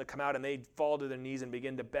tells them to come out, and they fall to their knees and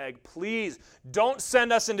begin to beg, please, don't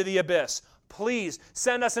send us into the abyss. Please,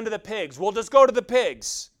 send us into the pigs. We'll just go to the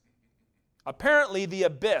pigs. Apparently, the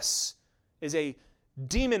abyss is a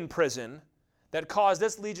demon prison that caused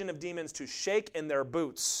this legion of demons to shake in their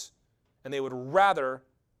boots, and they would rather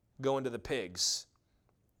go into the pigs.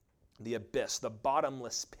 The abyss, the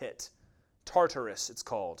bottomless pit, Tartarus it's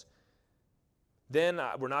called. Then,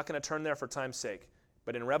 we're not going to turn there for time's sake,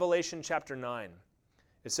 but in Revelation chapter 9,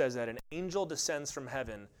 it says that an angel descends from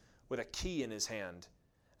heaven with a key in his hand,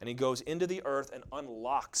 and he goes into the earth and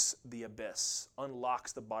unlocks the abyss,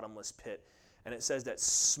 unlocks the bottomless pit. And it says that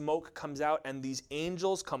smoke comes out and these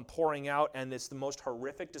angels come pouring out, and it's the most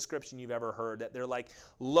horrific description you've ever heard, that they're like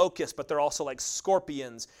locusts, but they're also like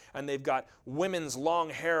scorpions, and they've got women's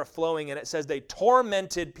long hair flowing, and it says they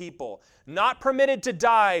tormented people, not permitted to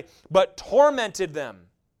die, but tormented them.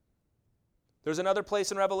 There's another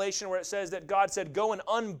place in Revelation where it says that God said, go and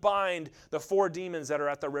unbind the 4 demons that are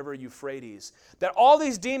at the river Euphrates. That all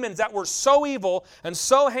these demons that were so evil and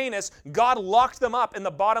so heinous, God locked them up in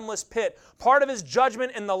the bottomless pit. Part of his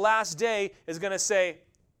judgment in the last day is going to say,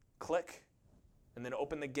 click, and then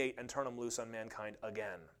open the gate and turn them loose on mankind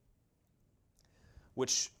again.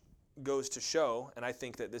 Which goes to show, and I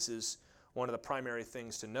think that this is one of the primary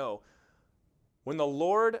things to know, when the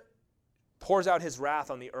Lord pours out his wrath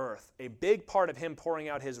on the earth, a big part of him pouring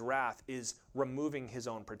out his wrath is removing his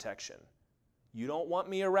own protection. You don't want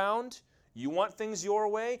me around? You want things your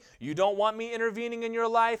way? You don't want me intervening in your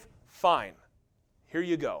life? Fine. Here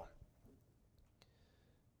you go.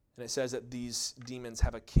 And it says that these demons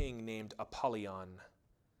have a king named Apollyon.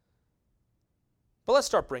 But let's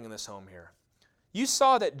start bringing this home here. You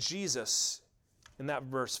saw that Jesus, in that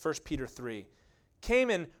verse, 1 Peter 3,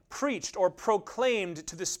 came and preached or proclaimed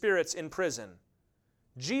to the spirits in prison.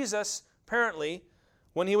 Jesus, apparently,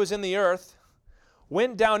 when he was in the earth,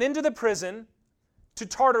 went down into the prison to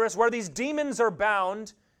Tartarus where these demons are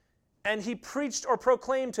bound, and he preached or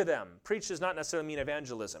proclaimed to them. Preach does not necessarily mean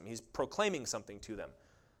evangelism. He's proclaiming something to them.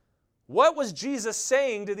 What was Jesus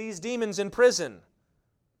saying to these demons in prison?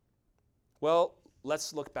 Well,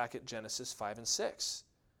 let's look back at Genesis 5 and 6.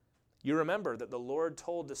 You remember that the Lord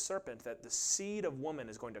told the serpent that the seed of woman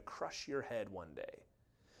is going to crush your head one day.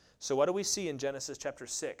 So what do we see in Genesis chapter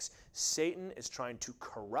 6? Satan is trying to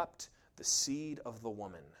corrupt the seed of the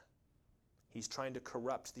woman. He's trying to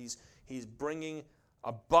corrupt these. He's bringing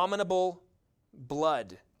abominable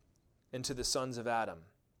blood into the sons of Adam.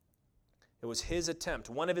 It was his attempt,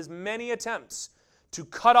 one of his many attempts, to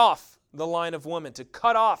cut off the line of woman, to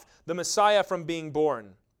cut off the Messiah from being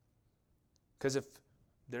born. Because if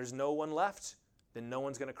there's no one left, then no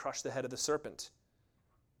one's going to crush the head of the serpent.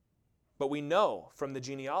 But we know from the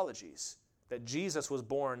genealogies that Jesus was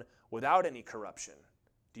born without any corruption.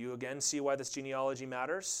 Do you again see why this genealogy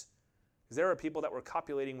matters? Because there are people that were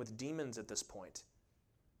copulating with demons at this point.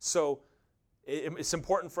 So it's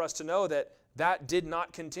important for us to know that that did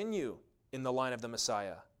not continue in the line of the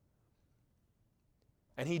Messiah.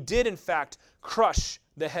 And he did, in fact, crush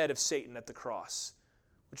the head of Satan at the cross,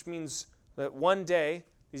 which means that one day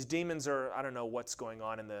these demons are, I don't know what's going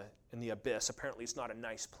on in the abyss. Apparently it's not a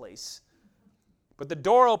nice place. But the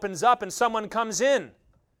door opens up and someone comes in.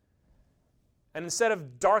 And instead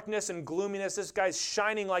of darkness and gloominess, this guy's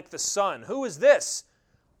shining like the sun. Who is this?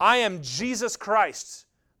 I am Jesus Christ,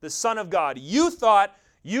 the Son of God. You thought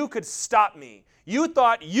you could stop me. You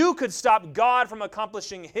thought you could stop God from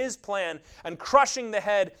accomplishing his plan and crushing the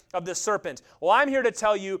head of the serpent. Well, I'm here to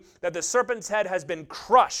tell you that the serpent's head has been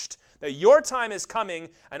crushed, that your time is coming,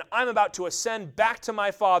 and I'm about to ascend back to my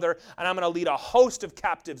Father, and I'm going to lead a host of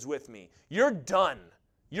captives with me. You're done.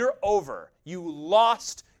 You're over. You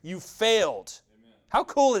lost. You failed. Amen. How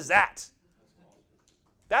cool is that?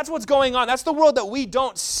 That's what's going on. That's the world that we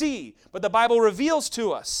don't see, but the Bible reveals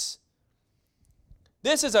to us.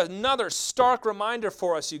 This is another stark reminder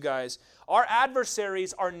for us, you guys. Our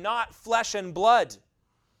adversaries are not flesh and blood.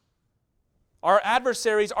 Our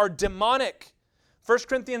adversaries are demonic. 1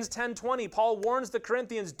 Corinthians 10:20, Paul warns the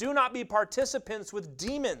Corinthians, do not be participants with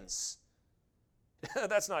demons.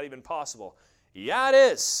 That's not even possible. Yeah, it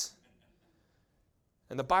is.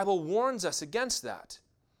 And the Bible warns us against that.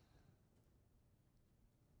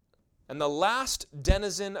 And the last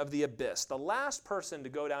denizen of the abyss, the last person to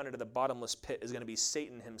go down into the bottomless pit is going to be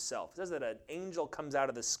Satan himself. It says that an angel comes out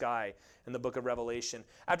of the sky in the book of Revelation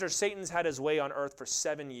after Satan's had his way on earth for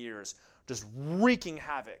 7 years, just wreaking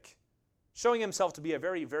havoc, showing himself to be a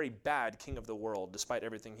very, very bad king of the world, despite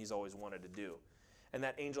everything he's always wanted to do. And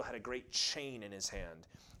that angel had a great chain in his hand.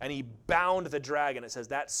 And he bound the dragon. It says,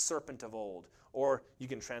 that serpent of old. Or you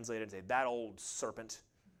can translate it and say, that old serpent.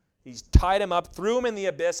 He's tied him up, threw him in the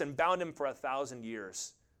abyss, and bound him for 1,000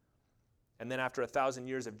 years. And then after 1,000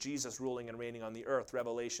 years of Jesus ruling and reigning on the earth,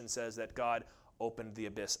 Revelation says that God opened the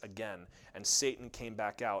abyss again. And Satan came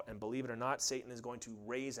back out. And believe it or not, Satan is going to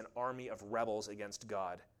raise an army of rebels against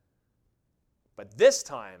God. But this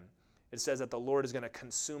time, it says that the Lord is going to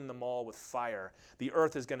consume them all with fire. The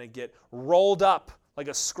earth is going to get rolled up like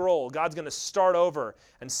a scroll. God's going to start over.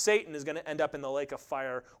 And Satan is going to end up in the lake of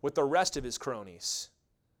fire with the rest of his cronies.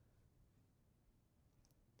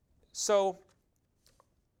 So,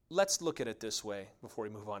 let's look at it this way before we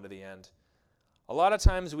move on to the end. A lot of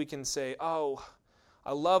times we can say, oh,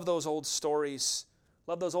 I love those old stories,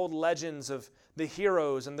 love those old legends of the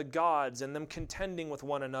heroes and the gods and them contending with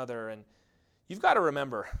one another. And you've got to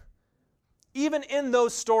remember, even in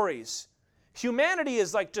those stories, humanity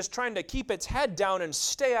is like just trying to keep its head down and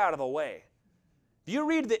stay out of the way. If you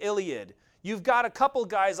read the Iliad, you've got a couple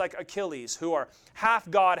guys like Achilles who are half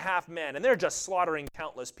god, half man, and they're just slaughtering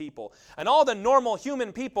countless people. And all the normal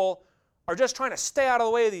human people are just trying to stay out of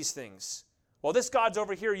the way of these things. Well, this god's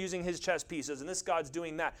over here using his chess pieces, and this god's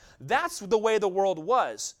doing that. That's the way the world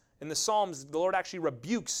was. In the Psalms, the Lord actually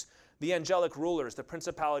rebukes the angelic rulers, the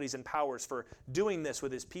principalities and powers, for doing this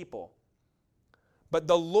with his people. But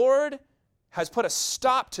the Lord has put a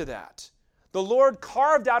stop to that. The Lord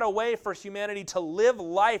carved out a way for humanity to live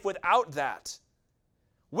life without that.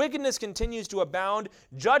 Wickedness continues to abound.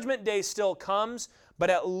 Judgment Day still comes, but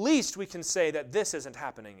at least we can say that this isn't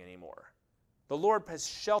happening anymore. The Lord has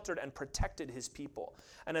sheltered and protected his people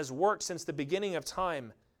and has worked since the beginning of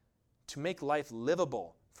time to make life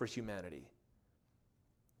livable for humanity.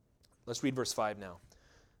 Let's read verse 5 now,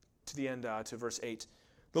 to the end, to verse 8.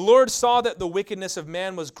 The Lord saw that the wickedness of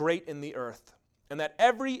man was great in the earth, and that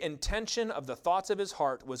every intention of the thoughts of his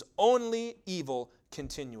heart was only evil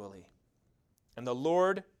continually. And the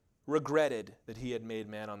Lord regretted that he had made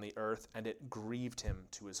man on the earth, and it grieved him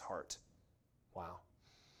to his heart. Wow.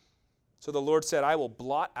 So the Lord said, I will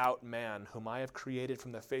blot out man, whom I have created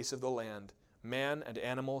from the face of the land, man and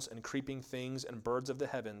animals and creeping things and birds of the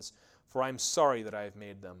heavens, for I am sorry that I have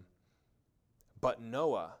made them. But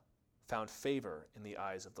Noah found favor in the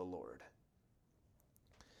eyes of the Lord.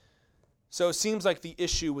 So it seems like the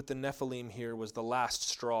issue with the Nephilim here was the last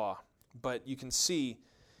straw. But you can see,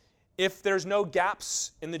 if there's no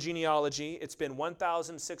gaps in the genealogy, it's been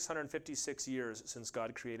 1,656 years since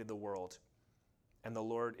God created the world. And the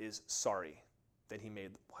Lord is sorry that he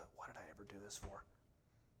made, what did I ever do this for?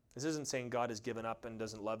 This isn't saying God has given up and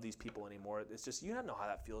doesn't love these people anymore. It's just, you don't know how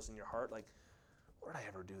that feels in your heart. Like, what did I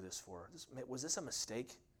ever do this for? Was this a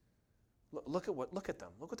mistake? Look at them.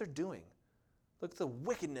 Look what they're doing. Look at the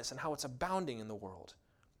wickedness and how it's abounding in the world.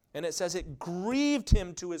 And it says it grieved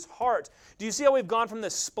him to his heart. Do you see how we've gone from the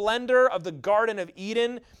splendor of the Garden of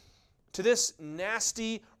Eden to this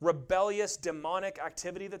nasty, rebellious, demonic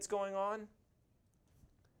activity that's going on?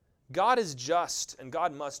 God is just, and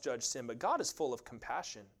God must judge sin, but God is full of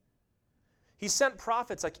compassion. He sent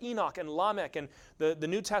prophets like Enoch and Lamech, and the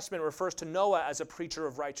New Testament refers to Noah as a preacher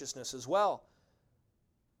of righteousness as well.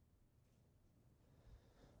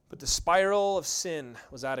 But the spiral of sin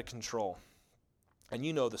was out of control. And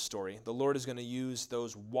you know the story. The Lord is going to use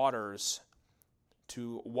those waters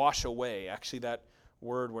to wash away. Actually, that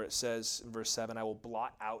word where it says in verse 7, I will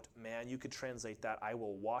blot out man. You could translate that, I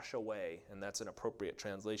will wash away. And that's an appropriate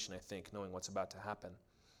translation, I think, knowing what's about to happen.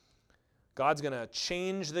 God's going to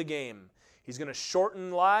change the game. He's going to shorten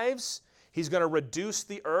lives. He's going to reduce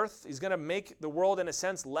the earth. He's going to make the world, in a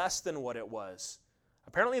sense, less than what it was.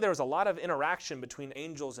 Apparently, there was a lot of interaction between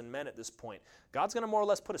angels and men at this point. God's going to more or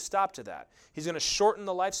less put a stop to that. He's going to shorten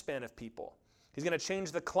the lifespan of people. He's going to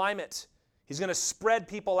change the climate. He's going to spread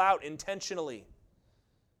people out intentionally.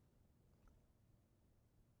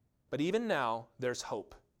 But even now, there's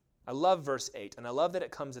hope. I love verse 8, and I love that it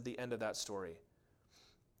comes at the end of that story.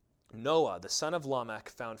 Noah, the son of Lamech,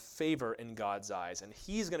 found favor in God's eyes, and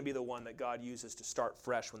he's going to be the one that God uses to start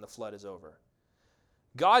fresh when the flood is over.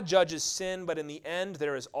 God judges sin, but in the end,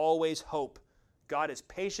 there is always hope. God is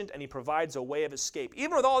patient, and he provides a way of escape.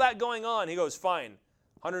 Even with all that going on, he goes, fine,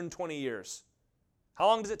 120 years. How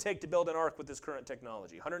long does it take to build an ark with this current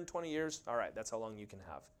technology? 120 years? All right, that's how long you can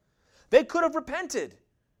have. They could have repented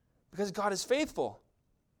because God is faithful.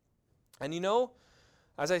 And you know,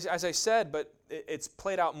 as I said, but it's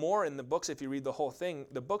played out more in the books if you read the whole thing.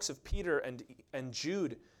 The books of Peter and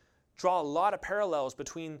Jude draw a lot of parallels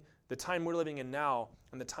between the time we're living in now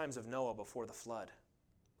and the times of Noah before the flood.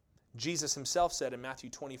 Jesus himself said in Matthew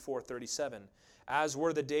 24:37, as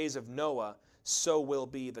were the days of Noah, so will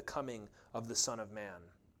be the coming of the Son of Man.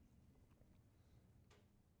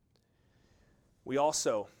 We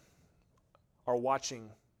also are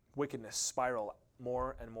watching wickedness spiral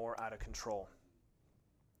more and more out of control.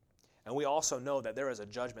 And we also know that there is a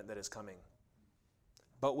judgment that is coming.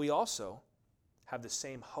 But we also have the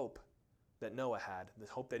same hope that Noah had, the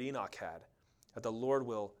hope that Enoch had, that the Lord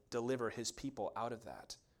will deliver his people out of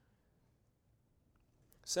that.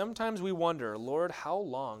 Sometimes we wonder, Lord, how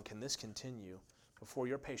long can this continue before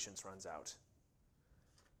your patience runs out?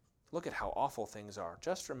 Look at how awful things are.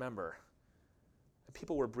 Just remember that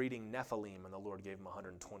people were breeding Nephilim and the Lord gave them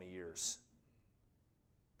 120 years.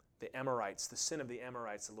 The Amorites, the sin of the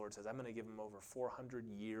Amorites, the Lord says, I'm going to give them over 400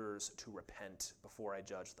 years to repent before I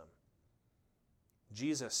judge them.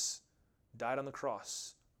 Jesus died on the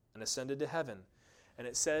cross and ascended to heaven. And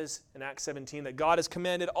it says in Acts 17 that God has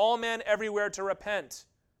commanded all men everywhere to repent.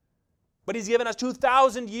 But he's given us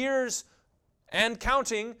 2,000 years and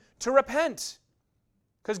counting to repent.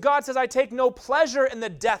 Because God says, I take no pleasure in the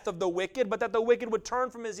death of the wicked, but that the wicked would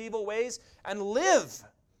turn from his evil ways and live.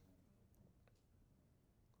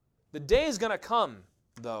 The day is going to come,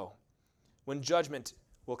 though, when judgment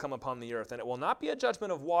will come upon the earth. And it will not be a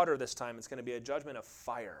judgment of water this time. It's going to be a judgment of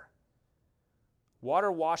fire.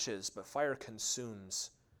 Water washes, but fire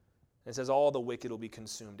consumes. It says all the wicked will be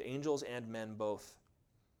consumed, angels and men both.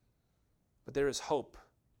 But there is hope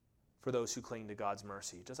for those who cling to God's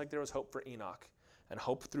mercy, just like there was hope for Enoch and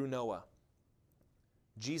hope through Noah.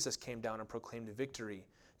 Jesus came down and proclaimed victory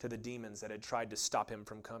to the demons that had tried to stop him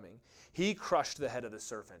from coming. He crushed the head of the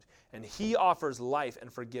serpent, and he offers life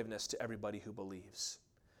and forgiveness to everybody who believes.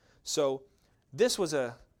 So this was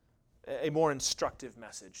a a more instructive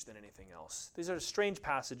message than anything else. These are strange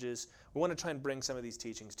passages. We want to try and bring some of these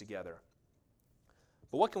teachings together.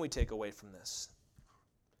 But what can we take away from this?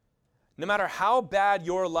 No matter how bad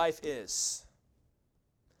your life is,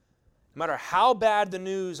 no matter how bad the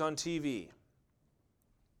news on TV,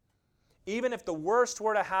 even if the worst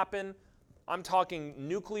were to happen, I'm talking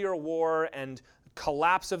nuclear war and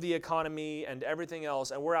collapse of the economy and everything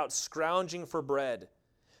else, and we're out scrounging for bread,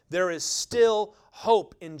 there is still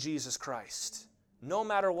hope in Jesus Christ, no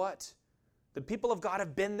matter what. The people of God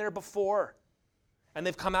have been there before, and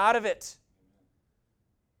they've come out of it.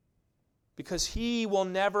 Because he will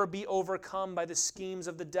never be overcome by the schemes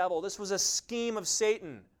of the devil. This was a scheme of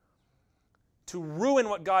Satan to ruin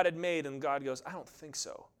what God had made, and God goes, I don't think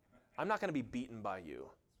so. I'm not going to be beaten by you.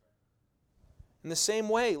 In the same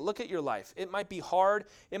way, look at your life. It might be hard,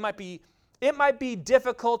 it might be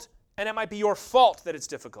difficult, and it might be your fault that it's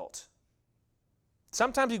difficult.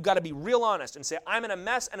 Sometimes you've got to be real honest and say, I'm in a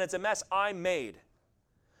mess, and it's a mess I made.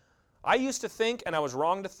 I used to think, and I was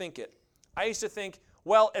wrong to think it, I used to think,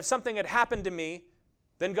 well, if something had happened to me,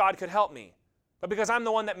 then God could help me. But because I'm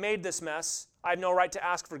the one that made this mess, I have no right to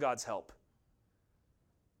ask for God's help.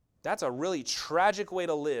 That's a really tragic way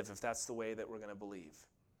to live if that's the way that we're going to believe.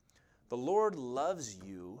 The Lord loves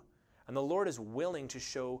you, and the Lord is willing to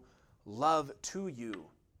show love to you.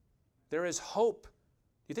 There is hope.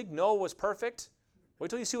 You think Noah was perfect? Wait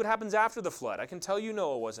till you see what happens after the flood. I can tell you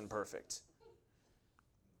Noah wasn't perfect.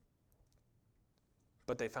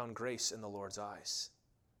 But they found grace in the Lord's eyes.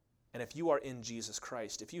 And if you are in Jesus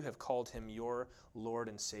Christ, if you have called him your Lord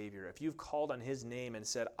and Savior, if you've called on his name and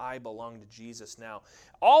said, I belong to Jesus now,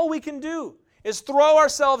 all we can do is throw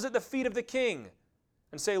ourselves at the feet of the King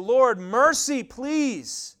and say, Lord, mercy,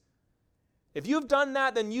 please. If you've done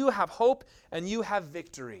that, then you have hope and you have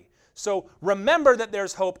victory. So remember that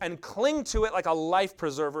there's hope and cling to it like a life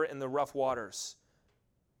preserver in the rough waters.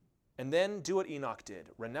 And then do what Enoch did.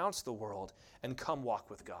 Renounce the world and come walk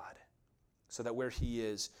with God, so that where he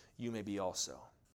is, you may be also.